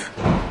Riv.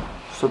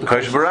 So the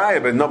Kosh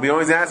Baraya, but no,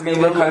 Yoni's asking.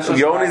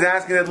 Yoni's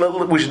asking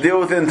that we should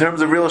deal with it in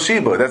terms of real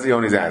Sheba. That's what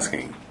Yoni's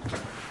asking.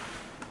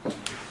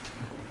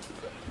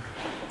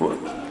 We'll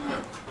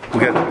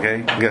get to it,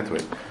 okay? We'll get to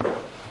it.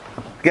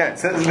 Again,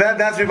 so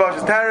that's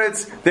Rivash's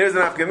Taretz. There's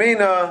an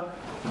Afkamina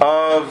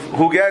of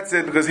who gets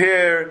it, because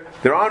here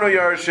there are no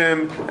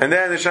Yarshim, and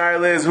then the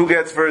Shaila is who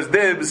gets first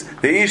dibs,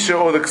 the Isha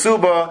or the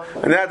Ksuba,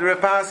 and that the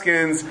Reb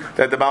Paskins,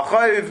 that the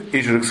Balchayv,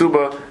 Isha or the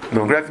Ksuba,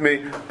 don't correct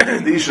me,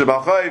 the Isha or the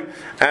Balchayv,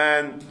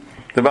 and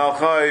the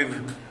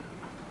Balchayv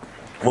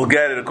will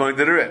get it according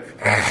to the Reb.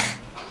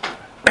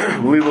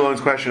 We'll leave Alon's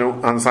question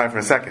on the side for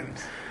a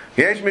second.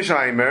 Yesh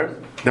Mishaimer,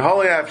 the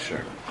Holy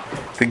Afshar,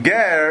 the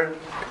Ger,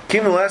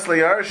 Kim Leslie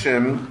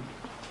Yarshim,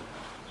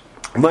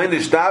 Lein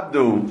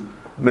Ishtabdu,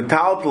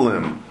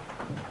 Metalpalim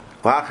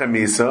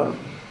Lachamisa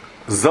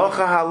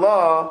Zocha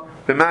Hala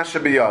B'Masha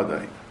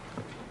B'Yadai.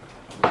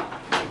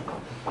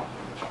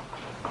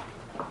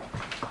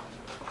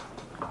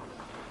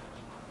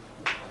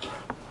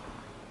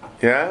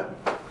 Yeah?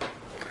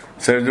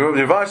 So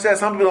Ravash says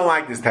some people don't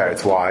like this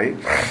teretz. Why?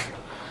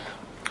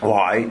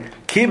 Why?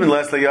 Keep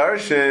Leslie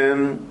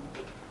Yarshin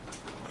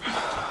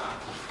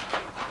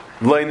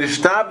V'lein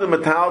Ishtabdu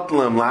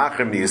Metalpalim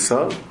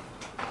Lachamisa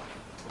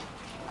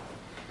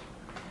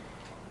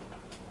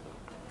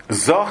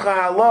Zocha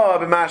Hala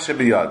b'masha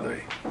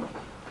b'yadai.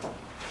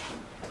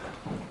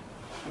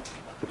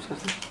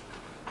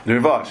 The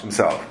Ravash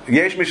himself.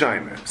 Yesh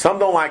Mishaimer. Some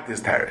don't like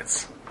this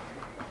teretz.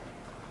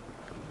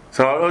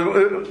 So,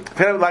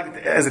 like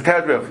as a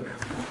teretz,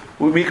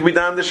 we can be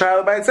down the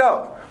Shaila by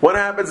itself. What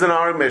happens in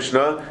our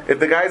Mishnah if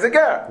the guy's a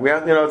ger? We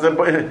have,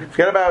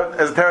 forget about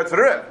as a teretz for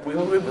the rip.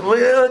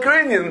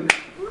 Ukrainian.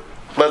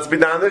 Let's be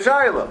down the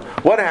Shaila.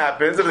 What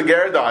happens if the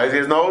ger dies? He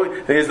has no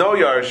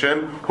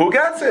Yarshim. Who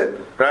gets it?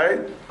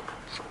 Right?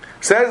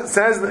 Says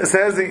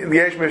the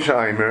Yesh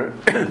Mishaimer,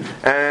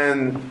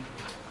 and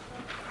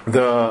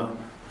the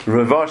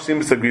Ravash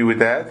seems to agree with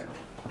that.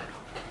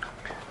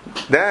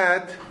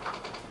 That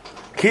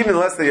keeping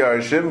less the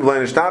Yarshim,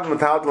 v'le'nishtav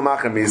m'taut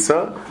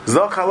l'machamisa,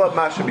 zoch halab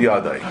masha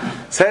b'yadai.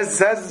 Says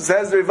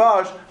the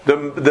Ravash,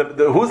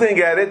 the who's going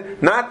to get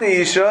it? Not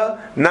the Isha,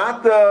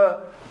 not the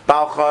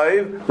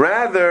Balchayv,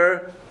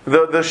 rather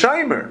the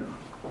Shaimer.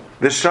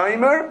 The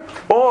Shaimer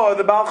or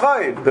the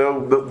Balchayv,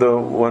 the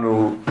one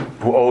who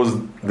owes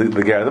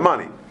the ger the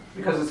money.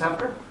 Because it's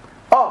Hefker?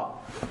 Oh,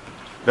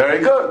 very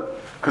good.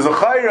 Because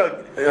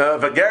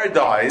if a ger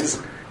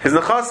dies, his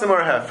nechasim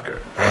are Hefker.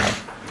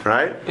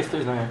 Right? If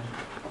there's no Yarshim.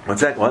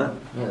 What's that? What?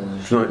 Yeah,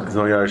 There's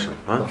no Yarshim.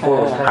 Huh?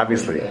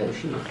 Obviously.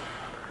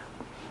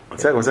 One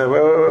second.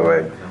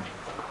 Wait.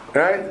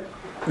 Right?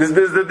 There's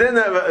the din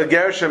of a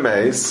ger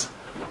shemeis.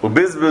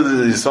 There's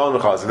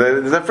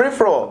a free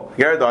for all.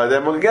 Ger died,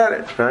 then we'll get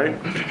it. Right?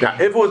 Now,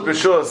 if it was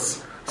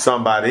b'shus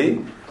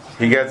somebody,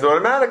 he gets it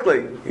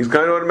automatically. He's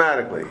going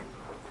automatically.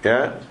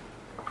 Yeah.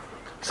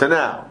 So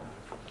now,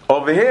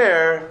 over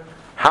here,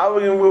 how are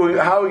we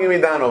going to be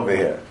done over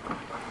here?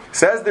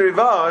 Says the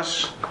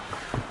Ravash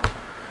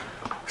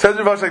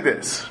like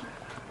this.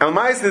 El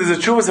Maisa, there's a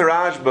Chuvas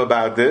Harashba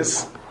about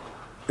this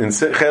in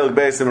Chelik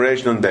Beis and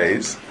Reish Nun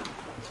Beis.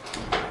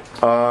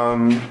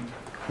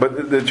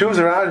 But the Chuvas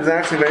Harashba is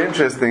actually very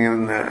interesting,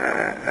 and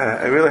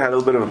I really had a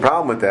little bit of a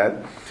problem with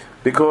that,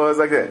 because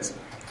like this.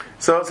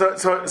 So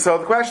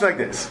the question like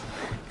this: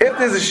 if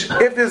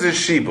there's a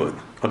shibud,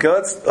 okay,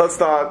 let's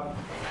start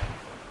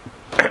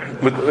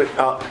with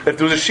if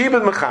there was a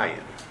shibud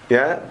mechayim,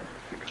 yeah,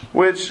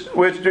 which the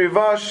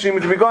Rivash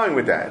seems to be going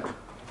with that,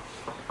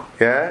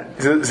 yeah.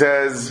 It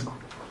says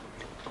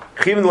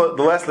even the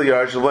Leslie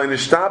Yarsh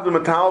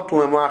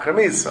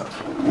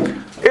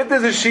if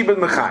there's a shibud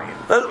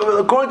mechayim,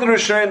 according to the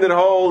Rishonim that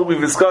hold, we've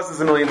discussed this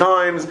a million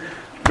times.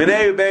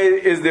 Minei ubei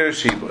is there a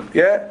shibud,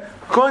 yeah.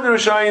 According to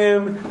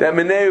Rishonim, that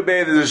minei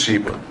ubei is a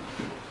shibud.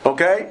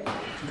 Okay?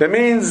 That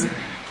means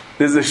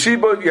there's a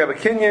shibud, you have a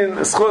kinyan,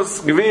 a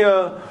schus,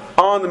 gviyah,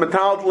 on the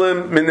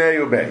metaltalim, minei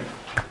ubei.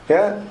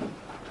 Yeah?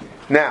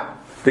 Now,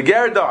 the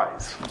ger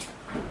dies.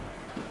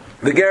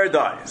 The ger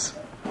dies.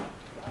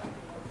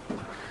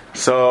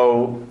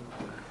 So,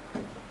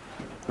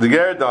 the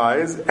ger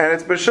dies, and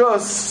it's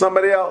b'shus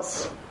somebody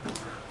else.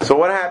 So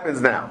what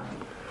happens now?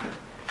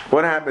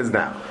 What happens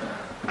now?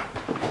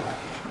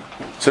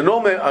 So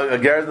normally a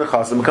ger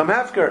nechasim become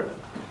hefker.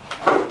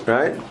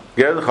 Right?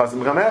 Ger nechasim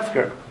become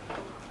hefker.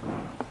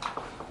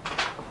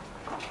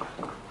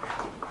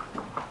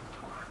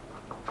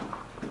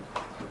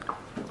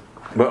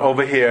 But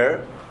over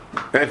here,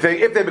 if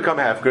they become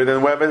hefker,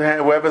 then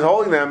whoever's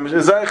holding them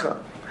is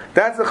zeicha.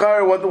 That's the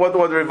chayr what the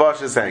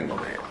Rivash is saying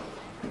over here.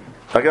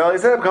 Like I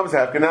said, it becomes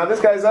hefker. Now this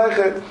guy's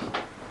zeicha.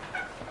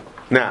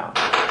 Now,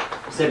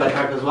 say by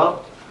karka as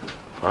well.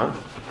 Huh?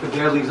 The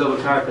ger leaves over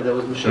karka that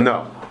was mishum.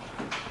 No,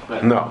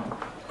 right. No.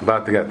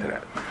 About to get to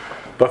that.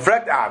 But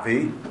frekt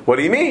avi, what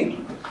do you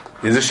mean?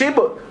 There's a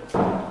shibud.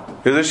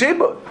 There's a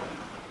shibud.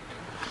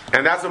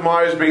 And that's what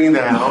Mario is bringing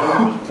down.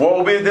 What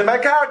will be the by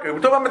karka?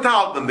 We're talking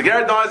about metaldim. The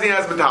ger dies and he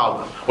has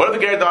metaldim. What if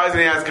the ger dies and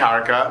he has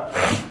karka?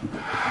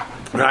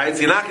 Right?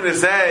 So you're not going to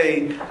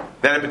say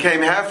that it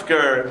became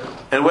hefker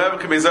and whoever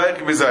can be zayich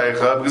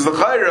because the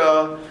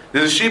chayra,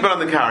 there's a shibud on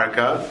the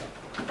karka,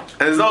 and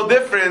there's no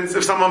difference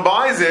if someone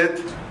buys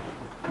it.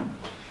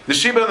 The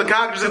shibud on the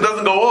karka just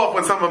doesn't go off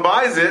when someone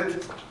buys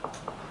it.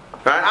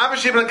 Right? I have a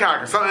shibud on the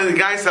karka. The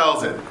guy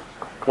sells it.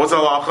 What's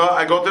halacha?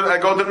 I go to the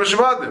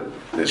Mishvadim.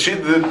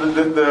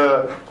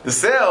 The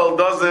sale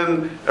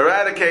doesn't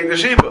eradicate the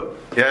shibud.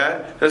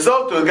 Yeah? And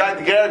so too, the guy,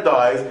 the ger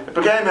dies, it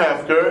became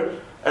hefker,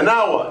 and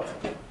now what?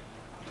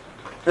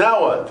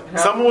 Now what? Yeah.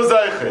 Someone was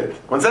zaychid.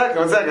 One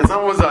second.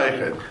 Someone was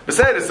zaychid. But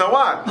say this, so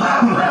what? If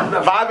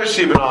I have a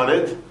shibud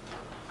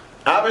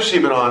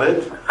on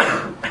it,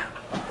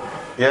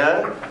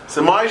 yeah?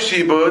 So my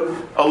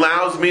shibud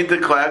allows me to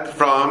collect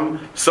from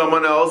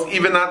someone else,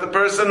 even not the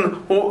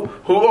person who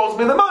owes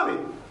me the money.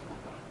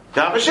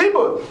 You have a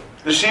shibud.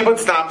 The shibud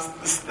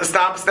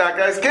stops that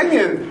guy's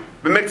kinyan.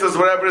 The mixes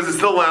whatever it is, it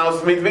still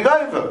allows me to be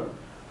gaiva.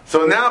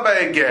 So now by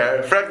a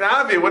ger, frek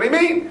avi, what do you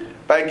mean?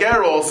 By a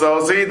ger also,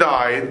 so he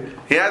died.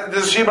 He had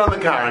this shibud on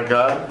the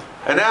karka,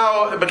 and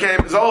now it became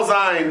Zol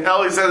Zayin.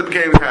 Eli said it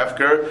became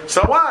hefker.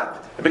 So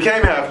what? It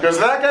became hefker. So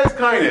that guy's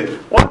kained.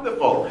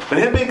 Wonderful. But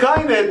him being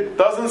kained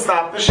doesn't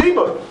stop the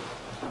shibud.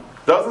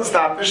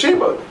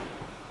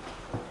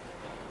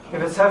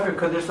 If it's hefker,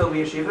 could there still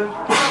be a shiva?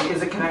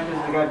 Is it connected to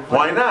the guy before?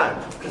 Why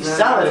not?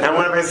 Sell it. And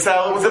when I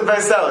sell it, what's if I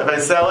sell it? If I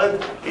sell it,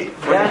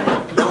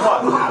 then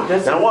what?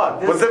 Then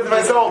what? What's if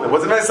I sold it?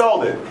 What's if I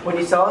sold it? When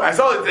you sell it? I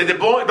sold it. It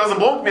doesn't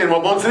belong to me anymore.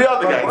 It belongs to the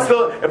other guy.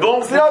 It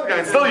belongs to the other guy.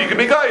 And still, you can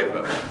be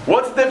gaiva.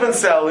 What's the difference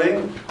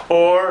selling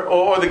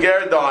or the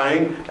ger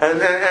dying? Or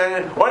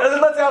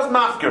let's say I was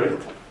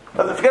mafkarit.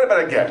 Forget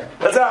about a ger.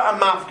 Let's say I'm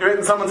mafkarit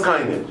and someone's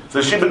kained.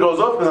 So the shibud goes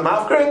up because I'm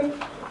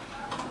mafkarit.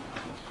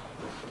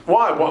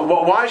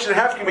 Why should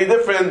hefker be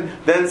different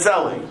than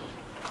selling?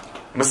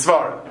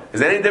 Masvara. Is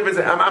there any difference?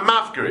 I'm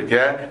mafkarit,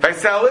 yeah? If I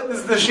sell it,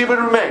 the shibud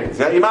remains.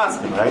 Yeah, you're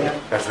asking, right? Yeah.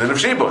 That's the end of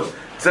shibud.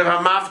 So if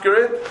I'm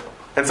mafkarit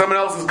and someone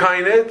else is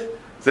kained,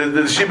 so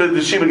the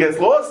shibud gets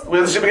lost.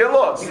 Where does the shibud get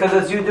lost? Because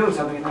as you do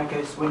something in that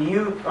case, when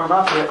you are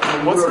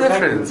mafkarit, what's the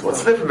difference?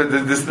 What's the difference?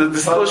 But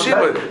this still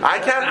shibud. I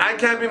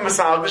can't be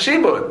masal the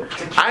shibud.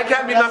 I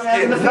can't be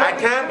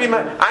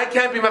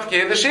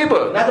mafkir the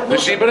shibud. The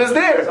shibud is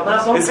there. It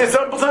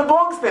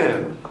belongs to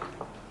him.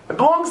 It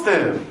belongs to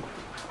him.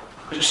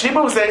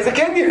 Shibud says it's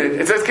a kinyan.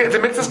 It's a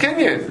mixed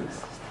kinyan,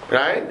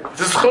 right? It's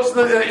a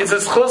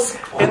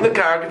schus in the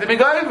karka to be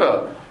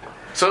gaiva.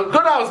 So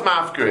good, I was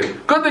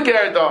mafkir. Good, the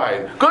ger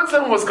died. Good,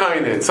 someone was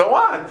kained. So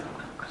what?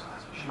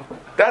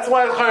 That's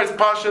why the chayr is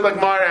pasha like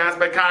Mara asked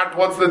by karka.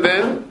 What's the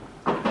din?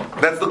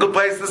 That's the good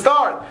place to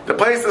start. The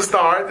place to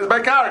start is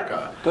by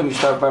karka. Don't you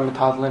start by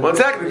metaltalin? Well,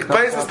 exactly. The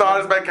place to start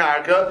is by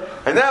karka,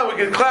 and now we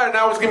can declare.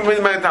 Now we're giving me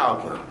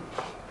metaltalin.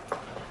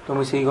 Don't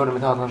we say you go to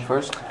metaltalin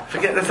first?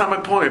 Forget. That's not my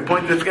point.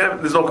 Point is, forget.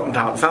 There's no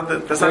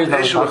metaltalin. That's not the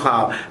issue with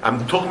chal.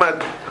 I'm talking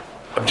about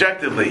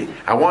objectively.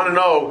 I want to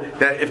know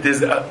that if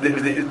there's a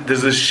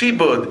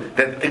shibud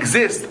that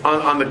exists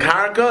on the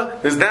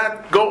karka, does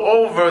that go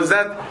over? Does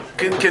that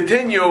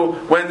continue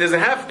when there's a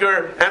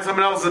hefker and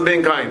someone else is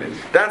being kained?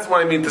 That's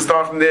what I mean to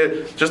start from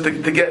there, just to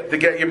get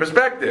your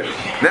perspective.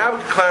 Now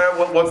we declare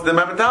what's the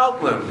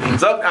metaltalin.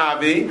 Zok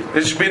avi,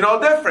 there should be no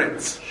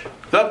difference.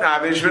 Zok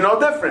avi, there should be no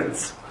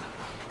difference.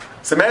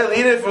 So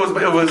even if it was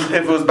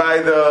by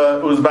the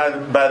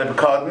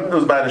Pekadon, it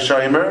was by the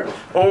Shomer,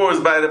 or it was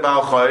by the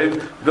Baal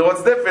Chayv, then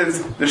what's the difference?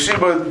 The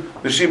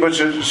Shibud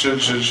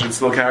should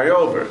still carry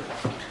over.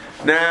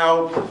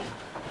 Now,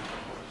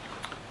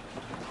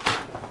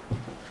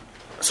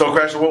 so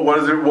question: what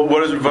does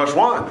Rivash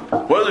want?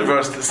 What is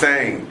Rivash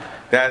saying?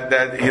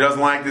 That he doesn't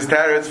like this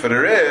teretz for the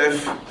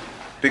Rif,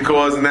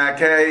 because in that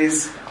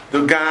case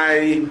the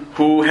guy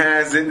who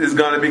has it is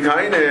going to be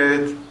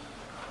kainit,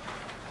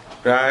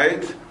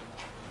 right?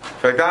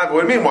 In fact,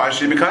 what do you mean? Why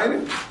should he be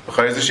kainit?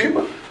 B'chai is the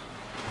shibud.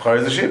 B'chai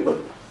is the shibud.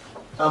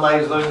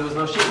 Amai is learning there was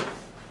no sheep.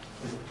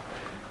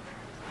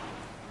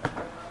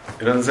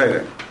 He doesn't say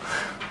that.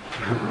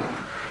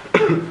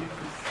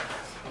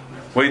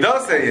 What he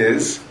does say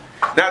is,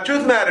 now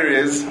truth of the matter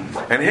is,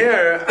 and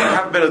here I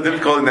have a bit of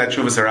difficulty in that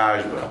Shuvas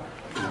Rajba,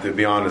 to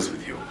be honest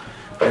with you.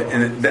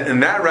 In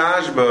that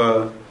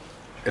Rajba,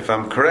 if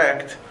I'm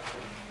correct,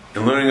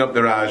 in learning up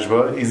the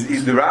Rajba,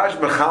 is the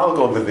Rajba Chalk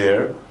over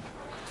there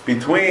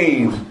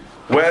between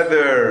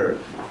whether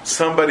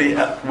somebody,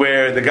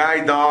 where the guy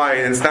died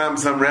and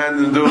some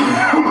random dude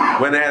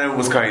went ahead and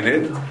was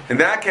kainid. In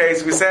that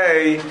case, we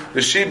say the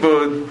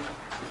shibud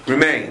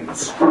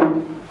remains.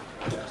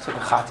 So the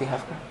chati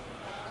hefker?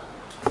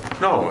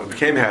 No, it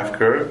became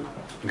hefker.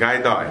 The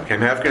guy died. It became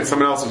hefker, and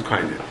someone else was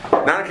kainid.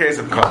 Not a case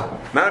of cut.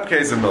 Not a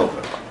case of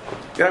milva.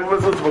 Yeah,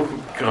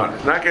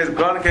 not a case of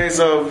cut. A case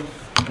of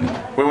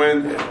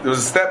when there was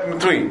a step in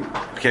between.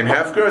 It became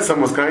hefker, and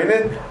someone was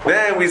kainid.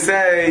 Then we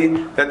say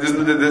that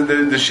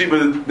the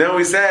shibud. Then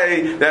we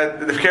say that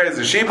the fikir is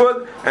the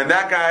shibud, and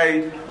that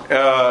guy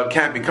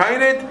can't be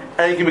kainid,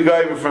 and he can be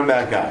goyim from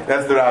that guy.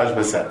 That's the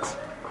Rajba says.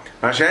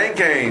 Mashain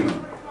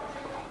came.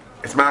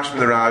 It's mash from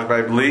the Rajba,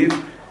 I believe,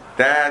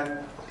 that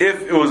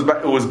if it was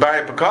by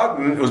a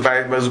Pekadon, it was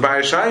by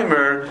a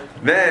Shomer,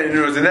 then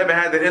it never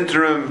had that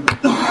interim.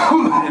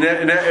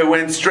 It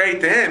went straight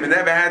to him. It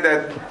never had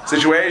that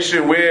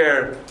situation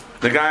where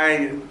the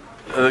guy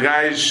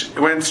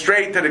went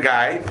straight to the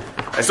guy.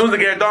 As soon as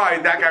the guy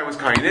died, that guy was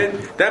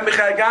kainid. Then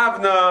B'chai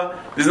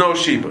Gavna, there's no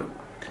shibud.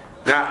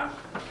 Now,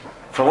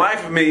 for the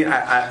life of me,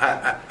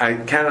 I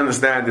can't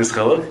understand this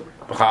chiluk,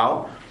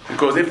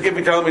 because if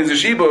you tell me it's a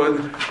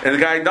shibud and the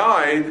guy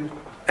died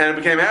and it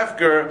became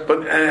hefker,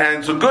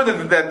 and so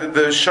good that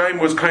the shaim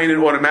was kained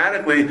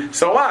automatically,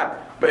 so what?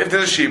 But if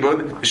there's a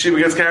shibud, the shibud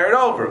gets carried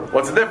over.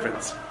 What's the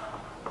difference?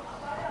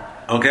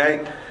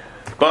 Okay?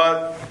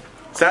 But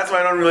so that's why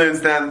I don't really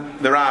understand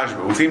the Rajba.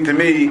 It would seem to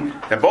me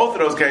that both of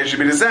those cases should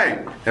be the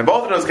same. In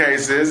both of those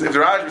cases, if the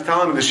Rajba is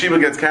telling me the shibud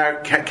gets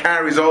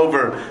carries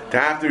over to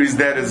after he's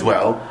dead as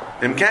well,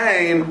 then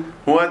came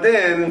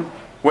Huadin,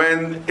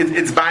 when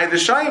it's by the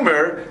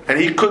Shomer, and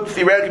he could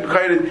theoretically be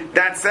kained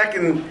that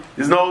second,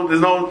 there's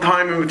no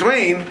time in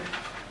between,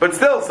 but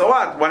still, so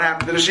what? What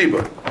happened to the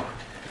shibud?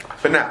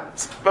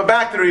 But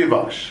back to the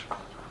Rivash.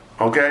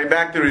 Okay,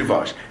 back to the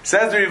Rivash.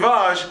 Says the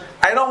Rivash,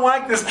 I don't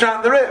like this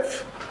pshat the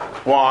Rif.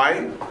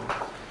 Why?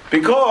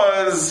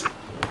 Because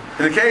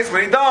in the case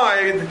when he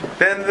died,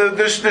 then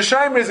the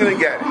Shomer is going to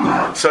get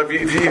it. So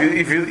if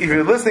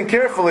you listen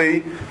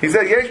carefully, he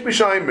said Yesh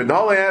b'Shomer the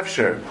Holy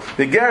Efsher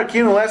the Ger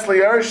Kinu Leslie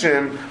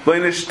Yershim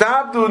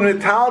Le'Nishtabdu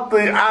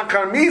Nitalti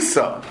Akar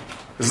Misa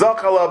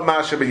Zokalab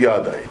Masha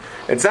B'Yadai.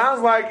 It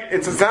sounds like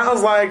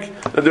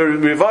the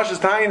Rivash's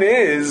time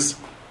is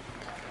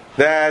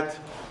that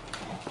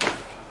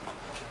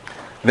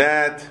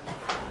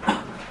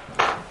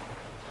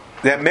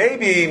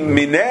maybe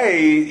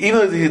minei, even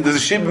though there's a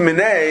shib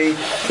minei,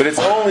 but it's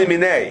only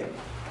minei,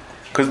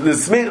 because the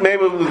smich,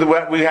 maybe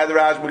we had the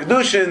Raj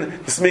Kedushin,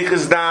 the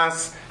smichas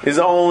das is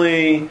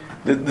only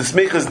the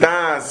smichas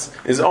das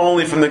is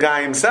only from the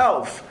guy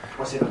himself.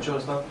 What's it?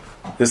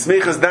 The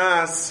smichas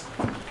das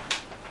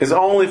is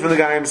only from the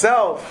guy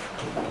himself.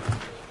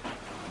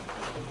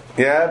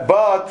 Yeah,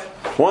 but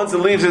once it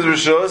leaves his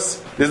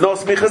rishus, there's no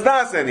smichas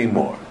das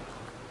anymore.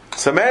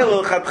 So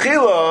me'el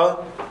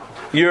chatchila,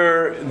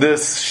 the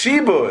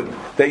shibud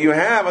that you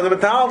have on the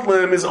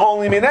metaltlim is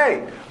only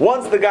minei.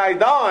 Once the guy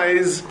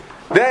dies,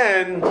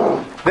 then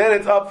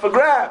it's up for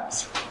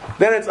grabs.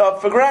 Then it's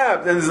up for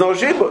grabs, and there's no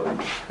shibud.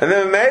 And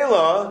then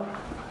Mela,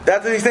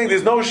 that's what he's saying.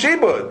 There's no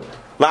shibud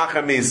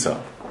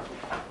lachamisa.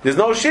 There's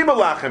no shibud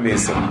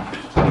lachamisa.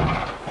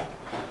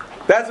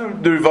 That's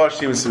what the Rivash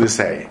seems to be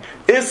saying.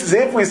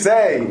 If we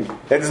say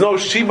that there's no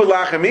shibud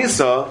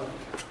lachamisa,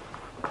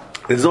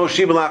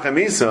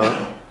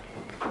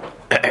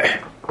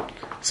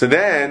 so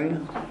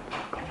then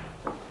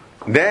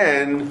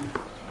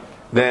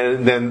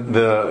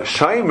the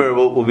Shomer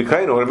will be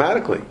kained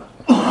automatically.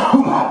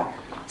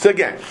 So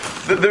again,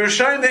 the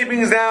Rishonim that he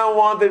brings down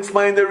want to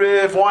explain the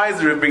Rif. Why is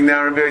the Rif bring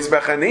down Rabbi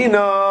Yisrael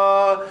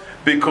Chanina?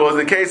 Because in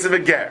the case of a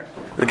ger,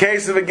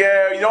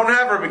 you don't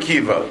have Rabbi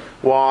Kiva.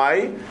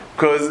 Why?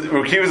 Because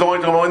Rabbi Kiva is the only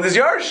talking about when there's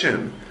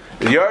Yarshim.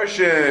 The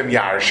Yarshim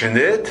yarshin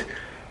it,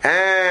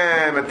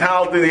 and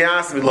Metalti the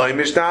Yasim loy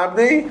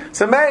mishtabdi.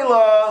 So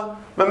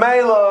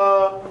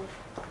Mamela,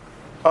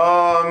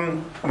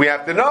 we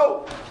have to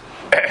know.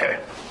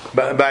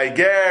 by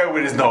ger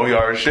where there's no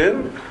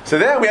Yarshim. So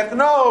then we have to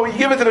know, you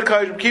give it to the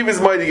Kaishim, keep his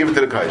money, you give it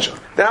to the Kaishim.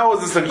 That was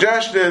the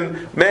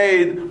suggestion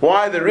made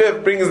why the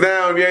Rif brings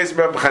down Yisrael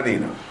Reb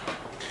Chanina.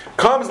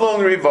 Comes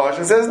along the Rivash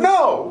and says,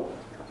 no,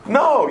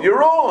 you're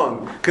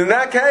wrong. Because in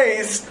that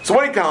case, so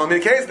what are you telling me?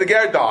 In the case the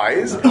ger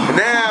dies, and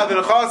now the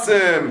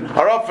Nechasim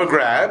are up for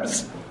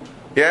grabs,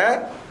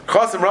 yeah?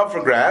 Chasim are up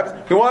for grabs.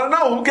 We want to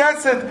know who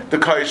gets it. The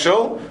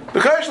Kaishel. The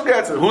Kaishel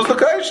gets it. Who's the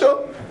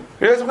Kaishel?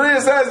 Yes, when he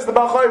says the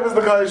Balchayv is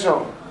the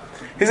Kaishel.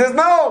 He says,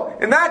 no,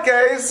 in that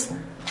case,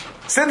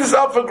 since it's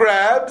up for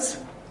grabs,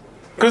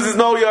 because there's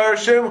no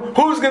Yarshim,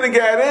 who's going to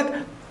get it?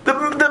 The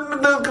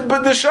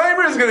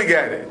Shomer is going to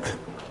get it.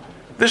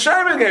 The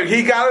Shomer gave it.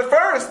 He got it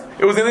first.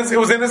 It was in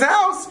his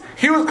house.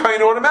 He was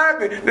kind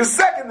automatically. The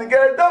second the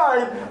Ger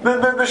died,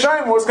 the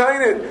Shomer was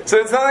kind it. So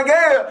it's not a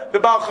Ger, the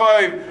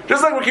Balchayv.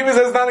 Just like Rekiva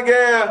says, it's not a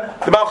Ger,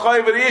 the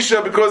Balchayv of the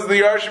Isha, because the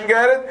Yarshim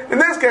get it. In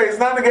this case, it's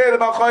not a Ger, the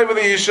Balchayv of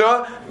the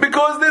Isha,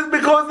 because the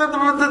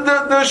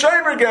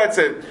Shomer gets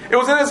it. It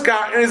was in his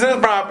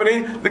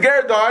property. The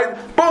Ger died.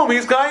 Boom,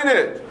 he's kind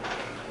it.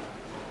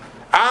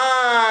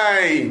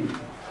 Aye,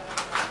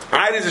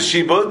 is a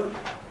Shibud.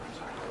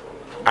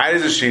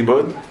 Is a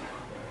Shibud.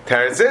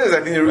 Teretz says,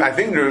 I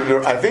think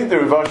the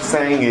Rivash is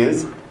saying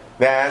is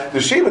that the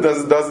Shibud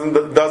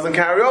doesn't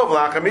carry over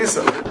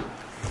Lachamisa.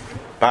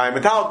 By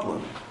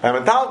Metaltlin.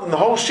 The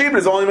whole Shibud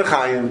is only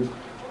Mechayim.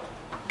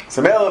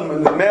 So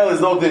the male is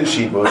no din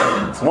Shibud.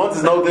 So once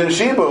it's no din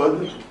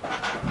Shibud,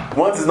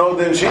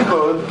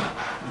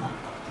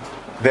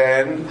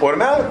 then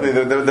automatically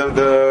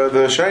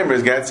the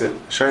Shomer gets it.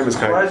 Shomer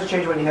kind. Why does it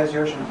change when he has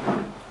Yerushin?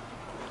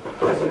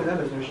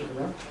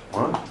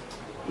 What?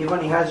 Even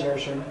when he has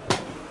Yerushin,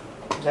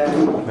 then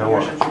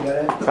Yerushin should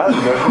get it. How does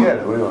the Yerushin get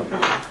it? What do you want?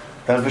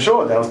 Then for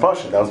sure, that was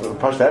Pasha. That was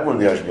Pasha that everyone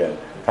the Yerushin get it.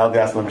 How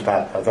the Aslan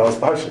Mishtat? That was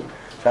Pasha.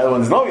 Shadow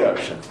one's no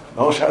Yerushin.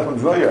 No Shadow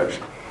one's no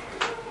Yerushin.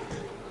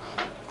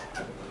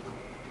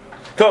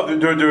 So the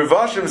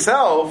Rivash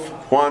himself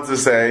wants to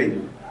say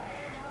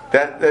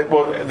that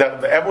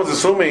everyone's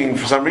assuming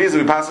for some reason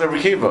we pass it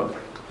every Kiva.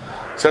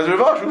 Says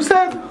Rivash, who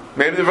said?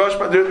 Maybe the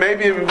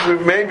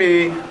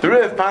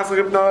Rif passed like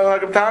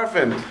a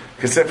Tarfin.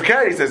 Because if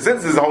he says,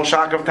 since there's a whole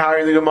shock of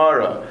Tari in the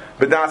Gemara,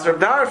 but that's Rav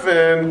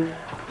Tarfin,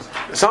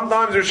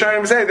 sometimes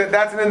Rishonim say that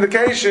that's an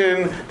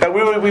indication that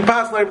we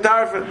pass like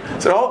Tarfin.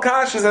 So the whole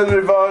Kasha, says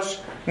Rivash,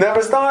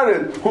 never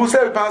started. Who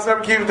said we passed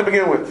every Kiva to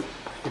begin with?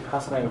 If we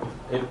pass like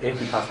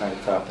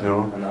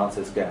Tarfin, and the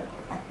answer is get.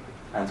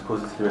 And it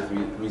causes the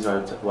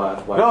reason why.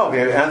 No, if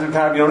you answer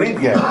Tarfin, you don't need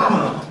to get.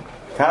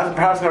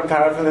 Perhaps not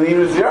Tarfin, then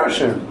even it's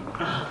Yerushin.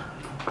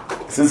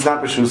 Since it's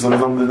not B'Shus, then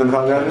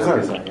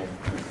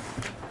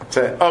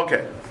so,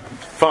 okay,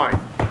 fine.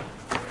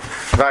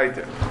 Right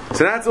there.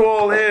 So that's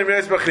all in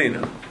Reis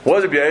Bachrina.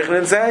 What does Rabbi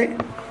Yochanan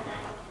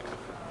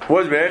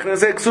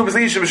say? Ksubas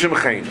Isha B'Shem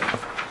Chayna.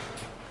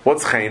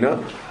 What's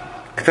Chayna?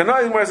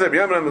 K'tanai Gemara says,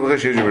 B'Yamram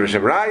B'Chash Yishu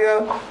B'Shem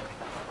Raya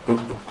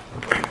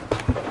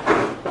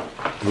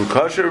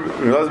B'Kasher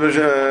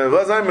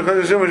V'Lazayim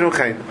B'Chash Yishu B'Shem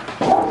Chayna.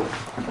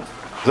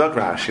 Zok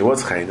Rashi,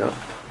 what's Chayna?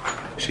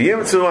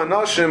 Sheyimtzu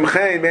Anoshim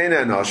Chayn Be'ena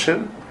Anoshim.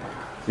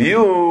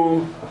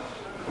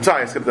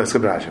 Sorry, skip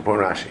Rashi.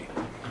 Point Rashi.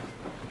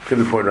 Skip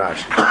the point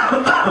Rashi.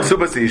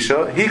 Subas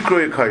Isha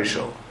Hikrui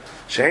Kaishel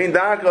Shein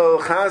Darkel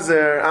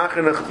Chazer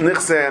Acher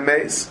Nichse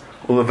Ameis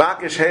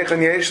Ulevakish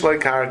Heichen Yesh Loi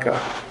Karka.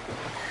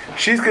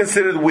 She's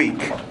considered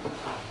weak.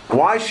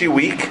 Why is she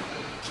weak?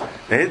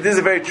 Now, this is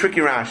a very tricky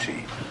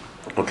Rashi.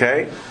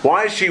 Okay,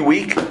 why is she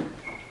weak?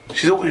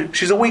 She's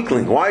a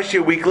weakling. Why is she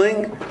a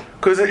weakling?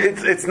 Because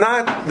it's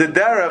not the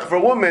derech for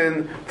a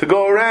woman to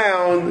go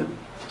around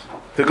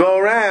to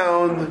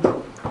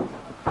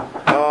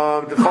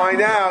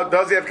find out,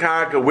 does he have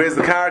karka? Where's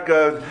the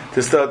karka?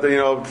 To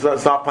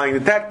start playing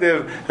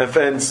detective and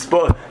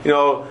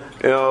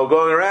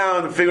going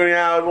around and figuring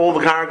out all the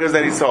karkas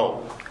that he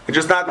sold.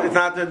 It's not the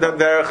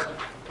derech.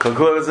 It's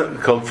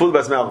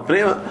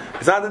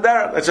not the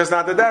derech. It's just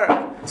not the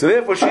derech. So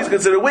therefore, she's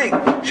considered weak.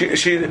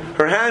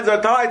 Her hands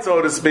are tied,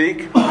 so to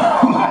speak.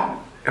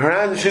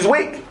 She's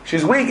weak.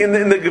 She's weak in the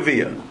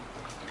Geviyah.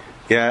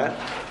 Yeah.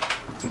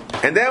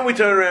 And then we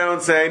turn around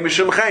and say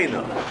Mishum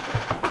Chayna.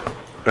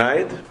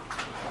 Right?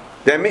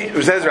 Then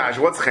it says Rashi,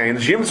 what's Chayna?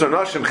 Shim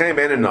Tzonashim Chayn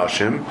Ben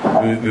Nashim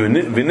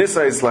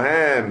V'nisa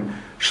Islahem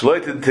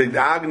Shloited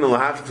Agnu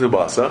Lahav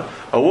Tzubasa.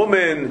 A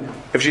woman,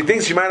 if she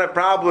thinks she might have a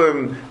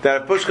problem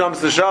that if push comes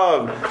to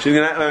shove,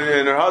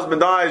 and her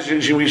husband dies,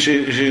 she's going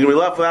to be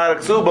left without a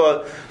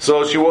ksuba,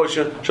 so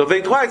she'll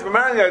think twice. But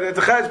marrying a guy, it's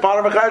a chayz,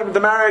 part of a chayz, to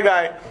marry a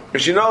guy.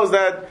 If she knows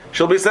that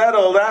she'll be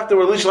settled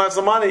afterward, at least she'll have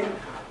some money.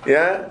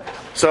 Yeah?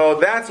 So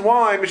that's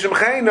why, Mishum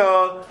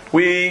Chayna,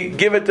 we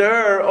give it to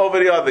her over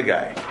the other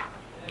guy.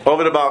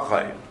 Over the Baal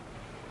Chai.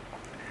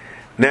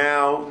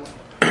 Now,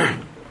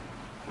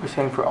 you're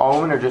saying for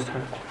all women or just her?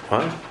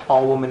 What?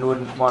 All women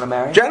wouldn't want to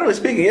marry? Generally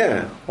speaking,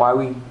 yeah. Why are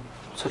we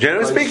such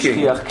generally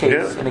speaking,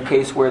 case, in a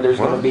case where there's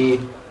going to be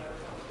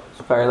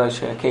very large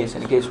case,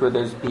 in a case where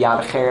there's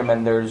biyad cherem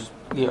and there's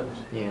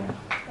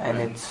and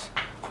it's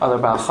other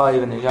Baal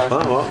Chayiv and the Yashim.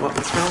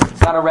 What's wrong?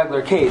 It's not a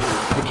regular case.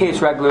 The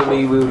case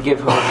regularly we would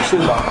give her a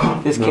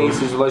Shula. This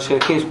case is a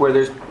case where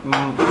there's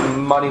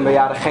money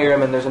Mayad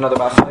Chayrim and there's another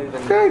Baal Chayiv.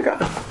 Okay,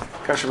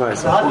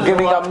 We're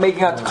giving up,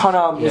 making a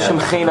Kana Mishum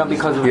Chena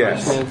because of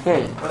Yes. the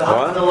thing. When the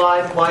husband's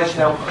alive, why is she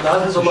now? When the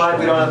husband's alive,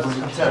 we don't have this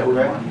concern,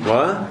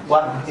 right?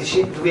 What? Is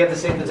she? Do we have the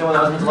same concern when the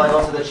husband's alive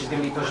also that she's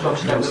going to be pushed off?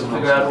 She's not going to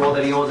figure out all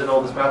that he owns and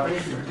all this property? I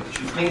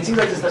mean, it seems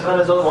like this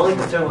Takana is only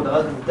concerned when the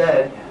husband's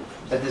dead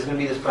that there's going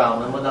to be this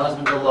problem. And when the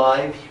husband's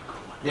alive,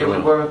 there we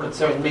were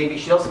concerned maybe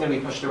she's also going to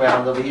be pushed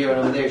around over here and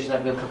over there. She's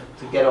not going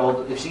to get a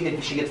hold if she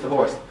gets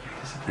divorced.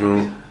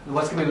 No.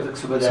 What's going to be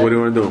with the Ksuba So what do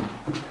you want to do?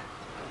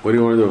 What do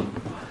you want to do?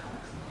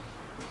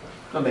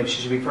 No, maybe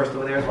she should be first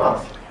over there as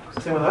well.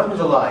 Same when the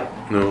husband's alive.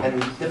 No. And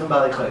different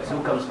Baalei Chayv. So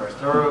who comes first?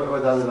 Her or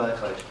the other Baalei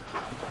Chayv?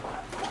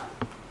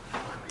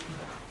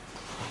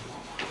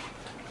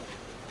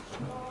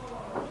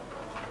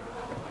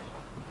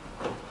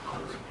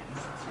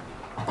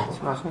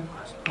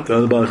 The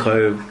other Baal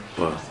Chayiv,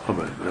 well,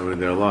 when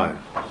they're alive.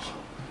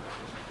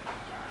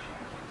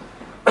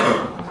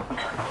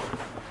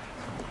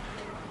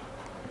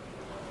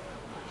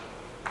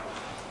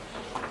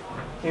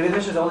 Maybe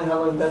this is only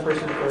how long that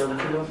person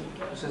for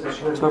says that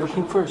she was. Whoever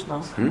came first, no?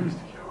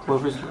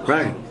 Whoever's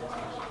Right.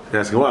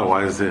 You're asking why?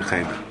 Why is it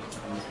Chayin?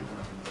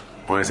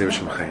 Why is it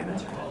Mishum Chayin?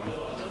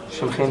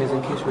 Shimchain is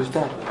in case where he's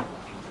dead.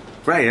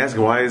 Right, you're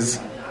asking why is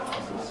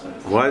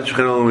Shulchan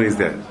only when he's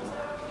dead?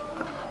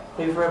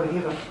 Maybe for Rabbi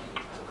Hiva.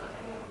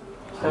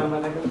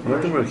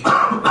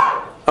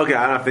 Okay,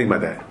 I don't think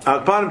about that.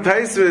 Upon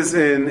Taisvis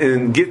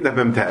in Gitna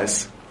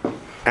Pemtes,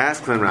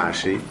 asks on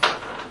Rashi,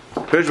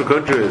 Spiritual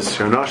country is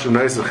Shanashim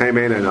Naisel Chaim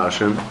Ein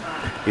Nashim.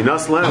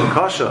 Yinas Lem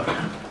Kasha.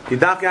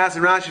 Yidavka asked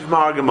Rashi from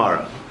our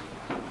Gemara.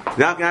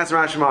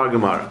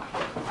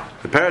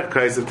 The Perek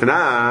Kais of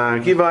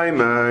Tanah Kivaim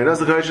Yinas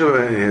the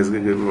Kasha. Here's a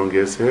good one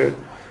guess here.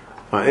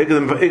 What?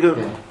 Iglim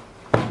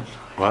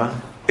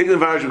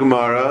Varaj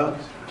Gemara.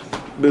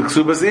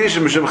 B'Ksubas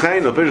Ishim Mishim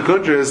Chayin. Spiritual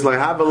country is like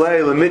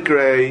Habalei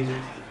Lemikre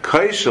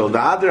Kaishel. The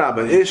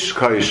Adraba Ish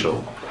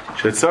Kaishel.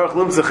 Shetzarach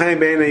Limtza Chaim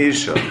Bein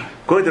Isha.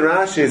 According to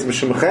Rashi, it's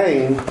Mishum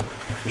Chayin.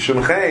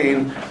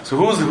 So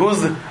who's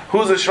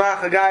the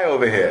shvacha guy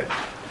over here?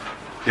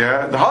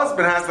 Yeah, the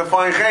husband has to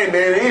find Chayin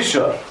Bein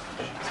Isha.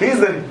 He's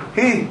the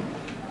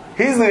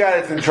guy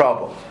that's in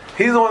trouble.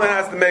 He's the one that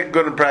has to make a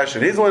good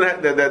impression. He's the one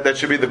that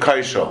should be the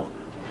kaishal.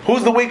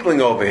 Who's the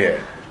weakling over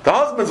here? The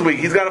husband's weak.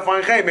 He's got to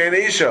find Chayin Bein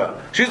Isha.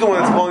 She's the one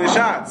that's calling the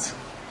shots.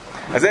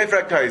 As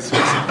Eifrak Tais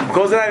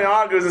goes out and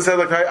argues and says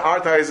like our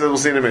Tais we'll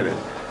see in a minute.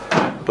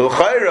 But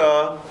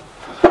L'chayra,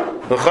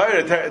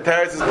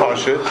 Teretz is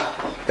pashut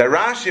that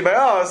Rashi by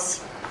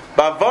us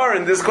bavar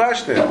in this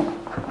question.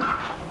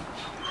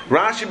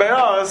 Rashi by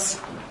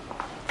us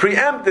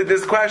preempted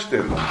this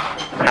question.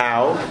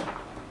 How?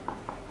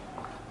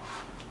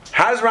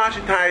 How's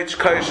Rashi Taich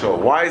Kaishol?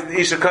 Why is the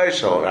Isha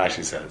Kaishol?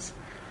 Rashi says.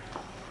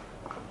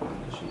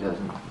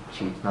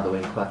 She's not the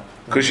way to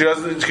Because she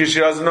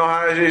doesn't know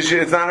how.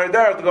 It's not her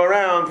there to go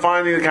around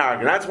finding the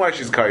character. That's why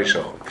she's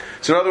Kaishol.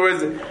 So in other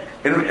words, in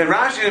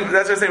Rashi,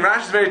 that's what I'm saying.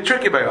 Rashi is very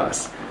tricky by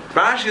us.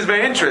 Rashi is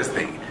very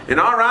interesting. In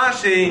our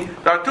Rashi,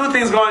 there are two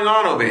things going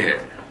on over here.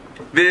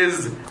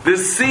 There's the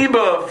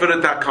Siba for the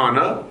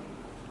Takana,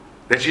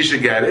 that she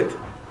should get it,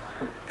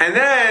 and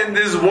then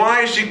there's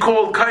why she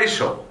called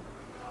Kaishal.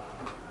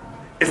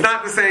 It's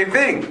not the same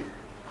thing.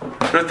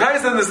 Now,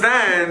 Tais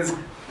understands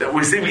that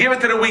we give it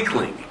to the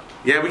weakling.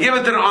 Yeah, we give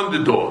it to the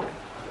underdog.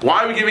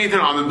 Why are we giving it to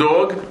the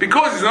underdog?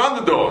 Because he's an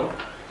underdog.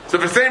 So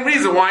for the same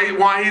reason,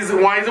 why he's a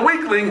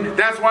weakling,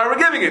 that's why we're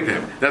giving it to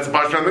him. That's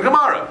Pashut on the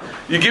Gemara.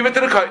 You give it to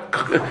the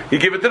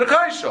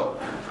Kaishal,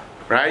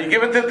 right? You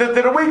give it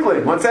to the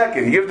weakling. 1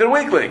 second. You give it to the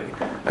weakling,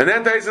 and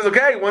then Tais says,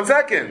 "Okay, 1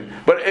 second."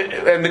 But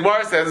and the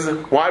Gemara says,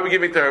 "Why are we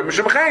giving it to her?"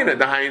 Mishum Chayna,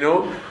 the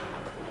Hainu.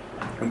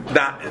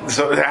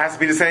 So it has to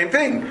be the same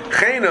thing.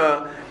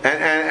 Chayna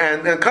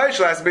and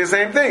Kaishal has to be the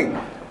same thing.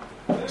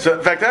 So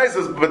in fact, Tais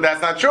says, but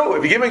that's not true.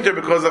 If you're giving it to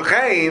her because of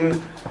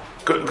Chayn,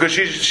 because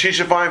she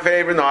should find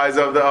favor in the eyes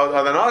of the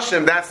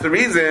Nashim, that's the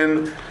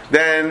reason,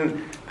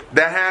 then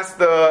that has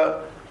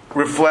to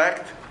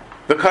reflect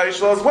the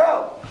Kaishal as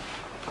well.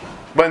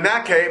 But in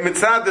that case,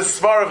 Mitzad the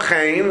Svar of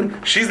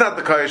Chayin, she's not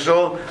the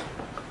Kaishal,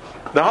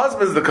 the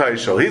husband's the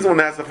Kaishal. He's the one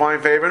that has to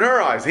find favor in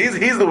her eyes.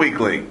 He's the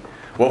weakling.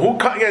 Well,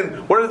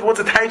 what's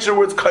the tension of the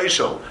words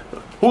Kaishal?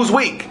 Who's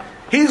weak?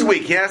 He's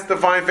weak. He has to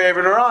find favor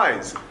in her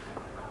eyes.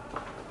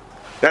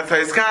 That's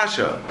his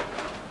kasha.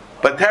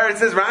 But Teretz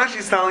says,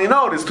 Rashi's telling you,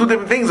 no, there's two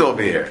different things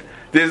over here.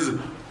 There's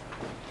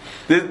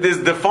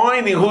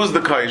defining who's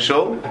the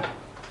Kaishal,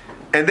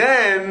 and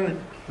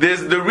then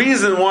there's the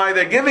reason why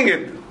they're giving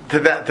it to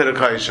the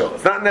Kaishal.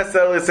 It's not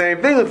necessarily the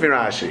same thing with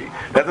Rashi.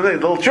 That's a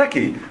little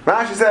tricky.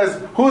 Rashi says,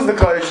 who's the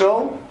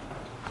Kaishal?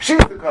 She's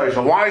the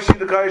Kaishal. Why is she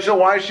the Kaishal?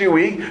 Why is she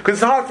weak?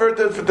 Because it's hard for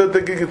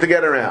her to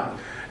get around.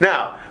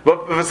 Now,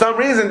 but for some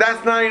reason,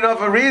 that's not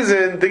enough a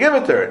reason to give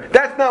it to her.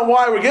 That's not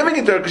why we're giving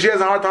it to her, because she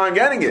has a hard time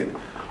getting it.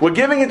 We're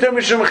giving it to her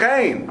mishum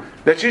chein,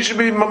 that she should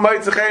be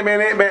maitzachei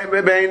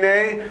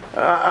beinei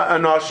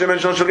anoshim, and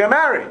she'll get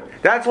married.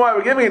 That's why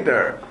we're giving it to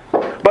her.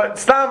 But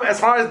stam, as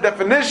far as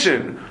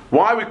definition,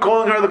 why are we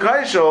calling her the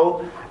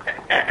kaishel,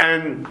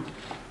 and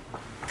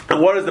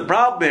what is the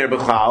problem here,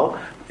 B'chal?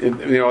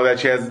 That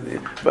she has,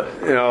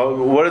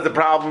 what is the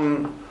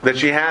problem that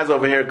she has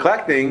over here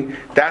collecting?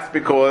 That's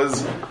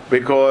because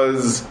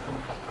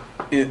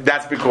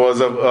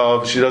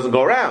of she doesn't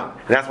go around,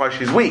 and that's why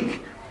she's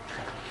weak.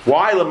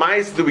 Why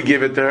Lamais do we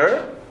give it to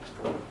her?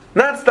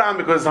 Not stam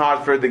because it's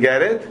hard for her to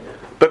get it,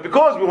 but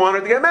because we want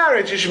her to get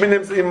married. She should be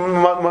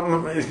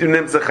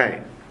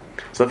nimtzachein.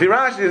 So if you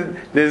Rashi,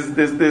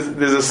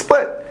 there's a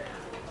split.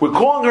 We're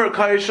calling her a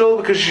kaishel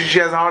because she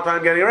has a hard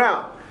time getting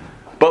around.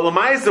 But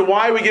Lamaisa,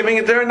 why are we giving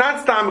it to her? Not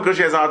stam because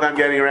she has a hard time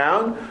getting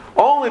around.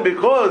 Only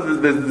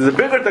because there's a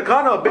bigger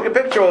takana, a bigger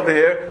picture over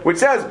here, which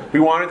says we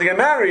wanted to get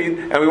married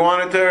and we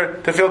wanted her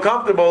to feel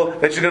comfortable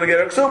that she's going to get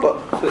her ksuba.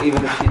 So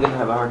even if she didn't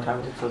have a hard time,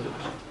 it's still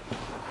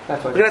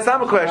that's why. That's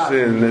not a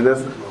question.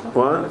 That's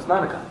what? It's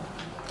not a kind.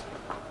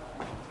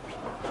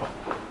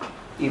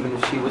 Even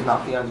if she was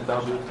not the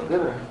underdog, we would still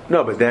give her.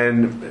 No, but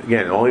then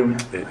again, only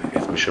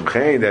it's mishum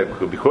chein that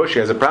because she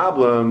has a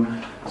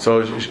problem,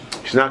 so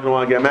she's not going to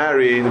want to get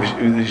married.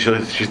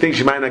 She thinks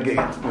she might not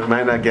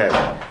get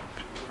it.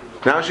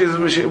 Now she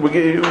sees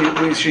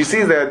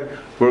that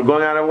we're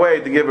going out of our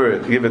way to give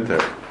it to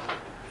her.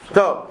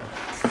 So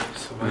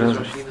why is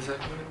Rashi in the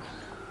second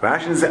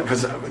Rashi,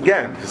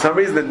 for some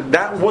reason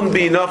that wouldn't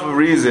be enough of a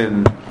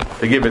reason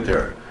to give it to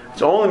her.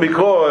 It's only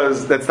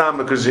because that's not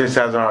because she has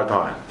a hard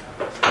time.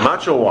 I'm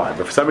not sure why,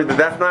 but for some reason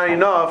that's not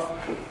enough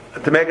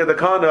to make a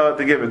takana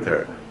to give it to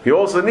her. You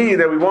also need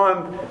that we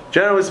want,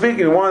 generally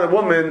speaking, we want a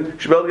woman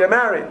should be able to get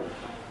married.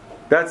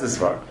 That's as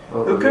far.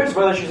 Who cares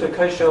whether she's a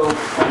kaishel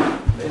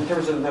in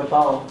terms of the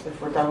Baal, if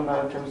we're talking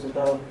about in terms of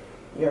the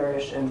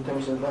Yerush, in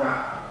terms of the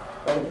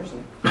other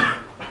person?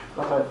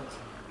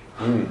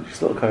 She's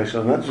still a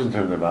kaishel, not just in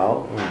terms of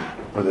Baal.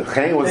 But the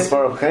chayin, what's as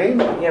far of chayin?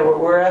 Yeah,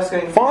 we're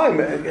asking.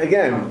 Fine,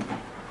 again,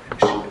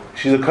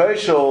 she's a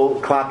kaishel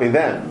klapi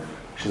them.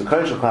 She's a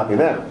kaishel klapi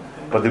them.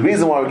 But the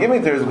reason why we're giving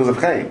it to her is because of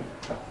chayin.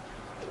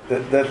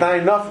 That's not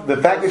enough. The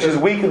fact that she's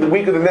weaker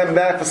than them,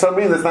 that for some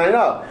reason, that's not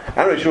enough.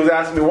 I don't know. She was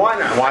asking me why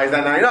not. Why is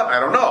that not enough? I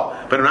don't know.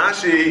 But in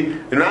Rashi,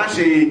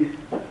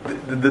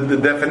 the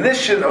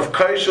definition of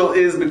kaishel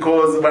is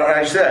because of what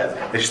Rashi says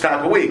that she's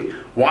taka weak.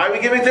 Why are we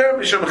giving it to her?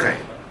 Mishum chayin.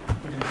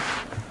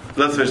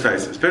 Let's finish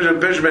Taisus.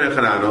 Pish ben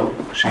Echanano,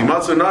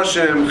 Shimatsu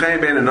Nashim, Chayin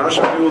ben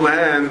Nashim,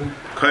 Ulahen,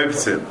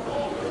 Koiftzim,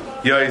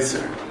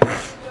 Yaiser.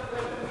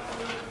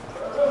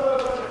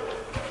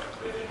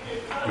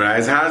 Right?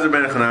 As Hazar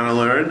ben Echanano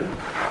learned,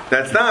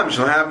 that's time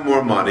she'll have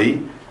more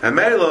money, and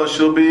Melo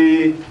she'll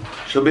be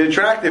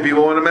attractive.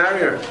 People want to marry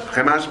her.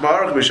 Chemash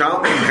Baruch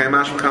Mishalmi,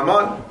 Chemash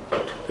Kamon.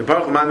 The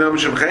Baruch Mandam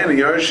Shem Chayin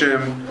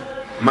Yarshim,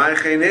 Mai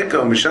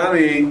Chayniko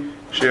Mishani.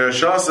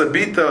 She'ashasa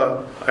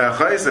bita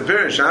achayis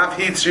apirish af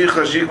hit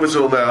shricha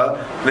shikvasuleh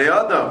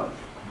ne'adam.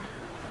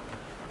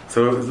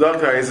 So we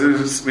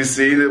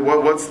see that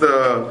what's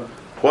the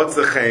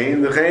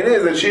chayin? The chayin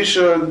is that she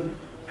should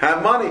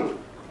have money.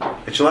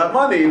 If she'll have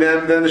money,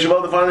 then she'll be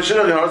able to find a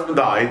shidduch. Her husband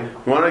died.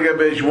 You want to be able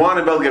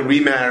to get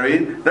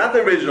remarried, not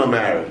the original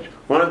marriage. You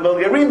want to be able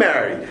to get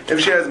remarried.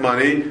 If she has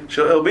money,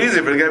 it'll be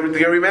easier for her to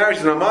get remarried.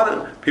 She's not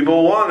money. People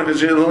will want if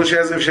she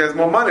has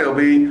more money, it'll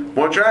be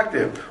more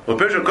attractive. Well,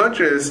 Persian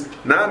countries,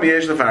 Nami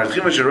Yesh Lefar,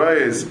 Chima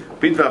Sheroyes,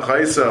 Bitva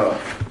Chayisa,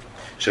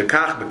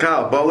 Shekach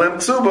Bekal, Bolem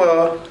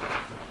Tsuba.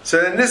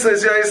 So then this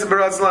is Yais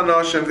Baratzlan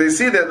Noshim. They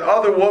see that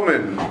other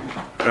woman,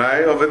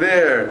 right over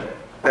there,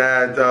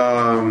 that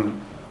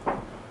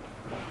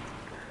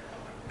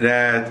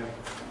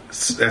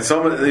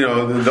some,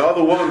 the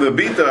other woman, the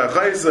Bita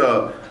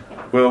Chayisa,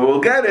 will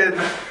get it.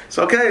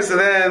 So okay, so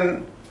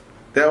then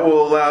that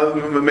will allow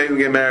make them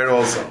get married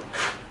also.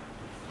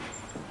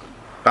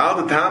 Baal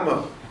the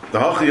Tama, the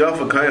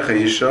Hachiyafa Kayach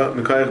Isha,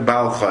 Mikayach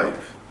Baal Chayiv.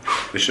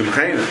 Mishum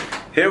Chayna.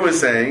 Here we're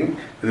saying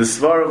that the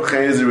Svar of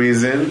Chayin is the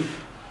reason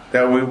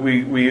that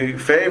we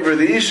favor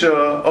the Isha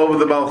over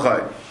the Baal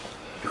Chayiv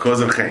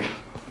because of Chayin.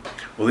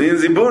 Well, the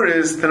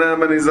Ziburis Tanam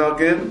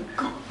Banizakin,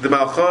 the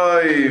Baal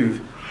Chayiv,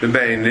 the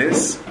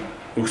Beinis,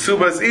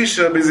 Uksubas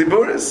Isha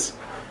Biziburis.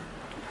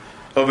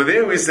 Over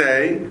there we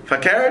say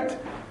fakert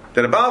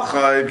that a Baal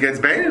Chayiv gets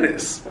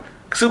baininess.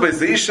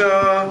 Ksubas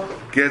Isha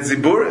gets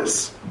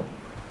ziburis.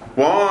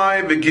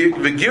 Why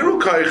v'giru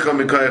kaycha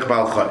mikayich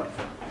Baal Chayiv?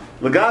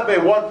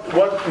 Legabe, what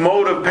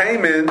mode of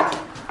payment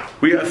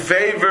we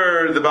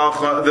favor the Baal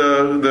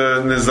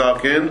the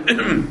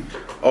Nizakin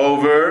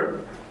over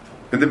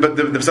the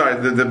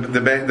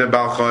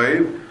Baal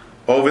Chayiv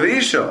over the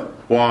Isha.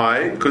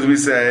 Why? Because we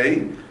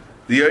say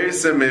the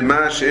Yisem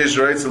Mimash Ish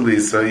writes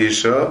Elisa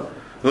Isha.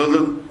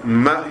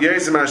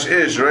 Yerizimash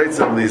Ish writes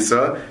to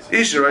Lisa,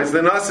 Isha writes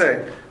to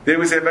Nase. Then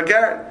we say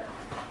Bakar.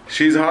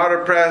 She's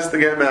harder pressed to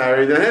get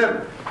married than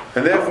him.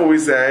 And therefore we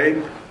say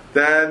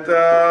that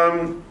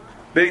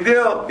big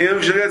deal. Even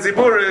if she gets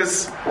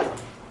Ziburis,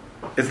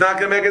 it's not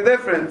going to make a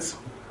difference.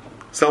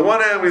 So on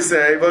one hand we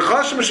say,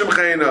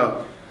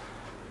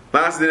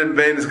 Last din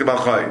bein is kabal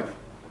chayiv.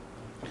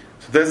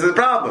 So this is the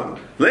problem.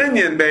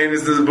 Linyan bein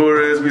is the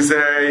Zburis, we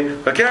say,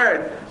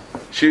 Bakaret.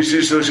 She,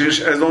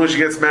 as long as she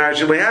gets married,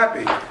 she'll be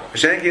happy.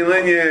 Shanky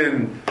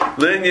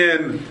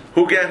Linyan,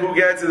 who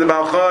gets the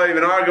Balchayiv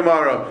and our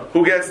Gemara?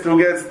 Who gets the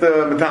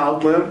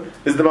Metaltlin?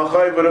 Is the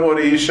Balchayiv or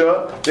the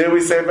Isha? Then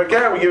we say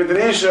Bakaret, we give it to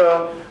the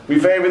Isha, we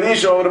favor the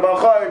Isha over the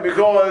Balchayiv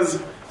because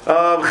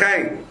of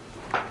Chayin.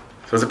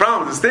 So it's a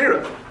problem, it's a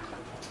stira.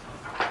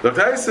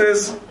 Dr.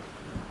 says,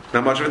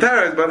 not much of a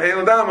terror, but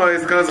Ein Ladama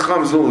is the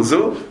Kanzacham Zul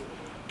Zul.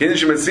 Kin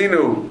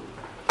Shemetzinu,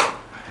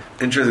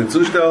 interesting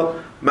Zustel,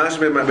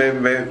 Mashme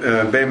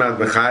Beimad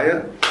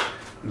Bechaya,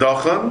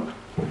 Dochan,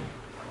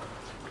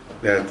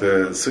 that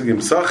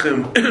Sugim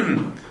Sachim,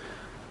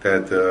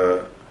 that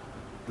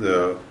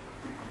the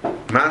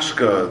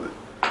Mashka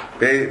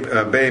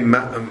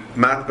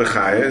Beimat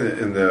Bechaya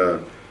in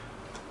the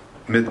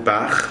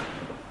Midbach,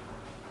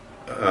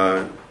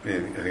 I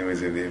think it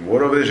was in the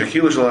water over there.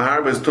 Shechilu shel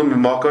harba is tum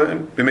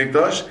b'maka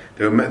b'mikdash.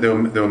 They were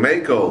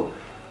makel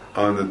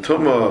on the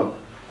tumah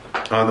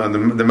on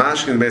the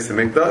mashkin based on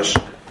mikdash.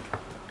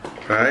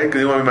 Right?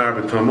 Because you want to be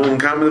married tumah. And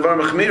kam the var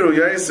machmiru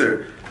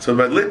yaser. So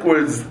by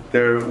liquids,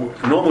 they're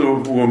normally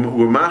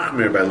we're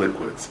machmir by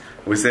liquids.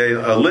 We say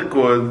a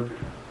liquid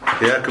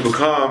it could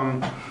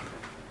become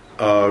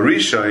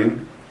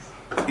rishain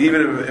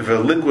even if a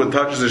liquid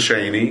touches a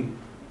sheni.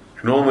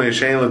 Normally a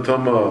sheni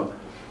l'tumah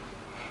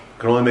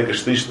can only make a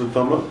shlish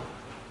l'tumah,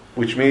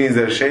 which means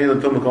that a sheni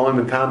l'tumah can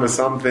only metama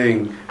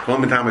something, can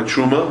only metama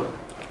truma,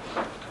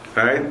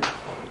 right?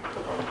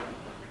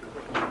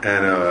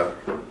 And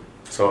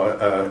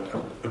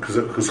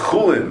because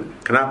chulin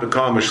cannot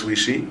become a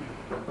shlishi,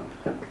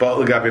 but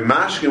l'gabe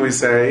mashkin we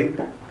say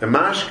the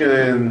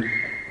mashkin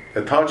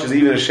that touches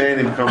even a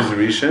sheni becomes a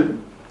rishon,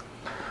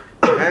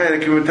 and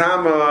it can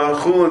metama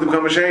chulin to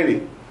become a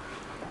sheni.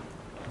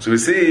 So we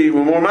see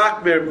we're more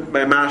makbir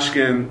by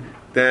mashkin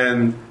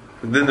than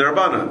the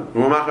Rabbanan.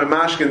 We're more by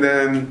mashkin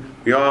than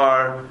we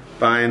are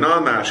by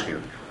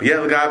non-mashkin. But yet,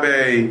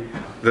 l'gabe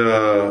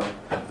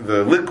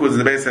the liquids in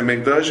the base of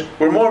Mikdash,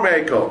 we're more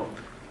mekel.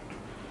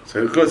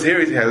 So because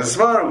here he has a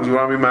svar, because we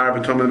want to be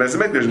married between the base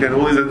of Mikdash. Again,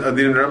 all these are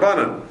din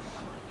Rabbanan.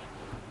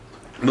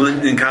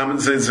 In common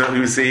sense,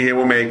 we see here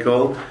we're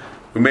mekel.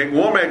 We make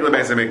more mekel the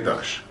base of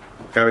Mikdash.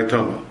 Gabe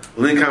Toma.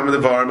 In common the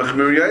var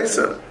mechmir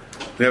yaisa.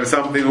 We have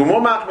something we're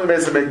more machmir the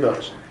base of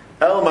Mikdash.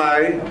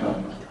 Elmai.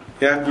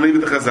 You have to leave it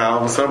to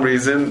Chazal for some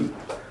reason.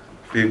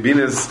 The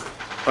binas,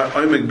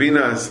 oimik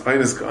binas,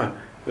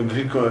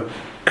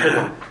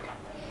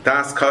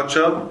 das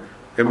kacham.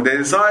 They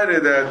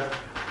decided that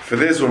for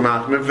this we're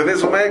machmir, for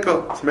this we're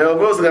mekel. So me'el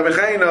goes to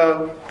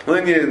Gabechaina,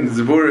 Linyan,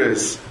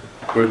 Zaburis.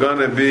 We're going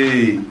to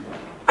be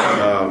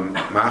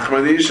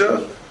machmir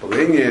Isha,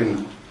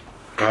 Linyan,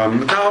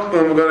 Metalpim,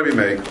 we're going to be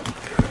mekel.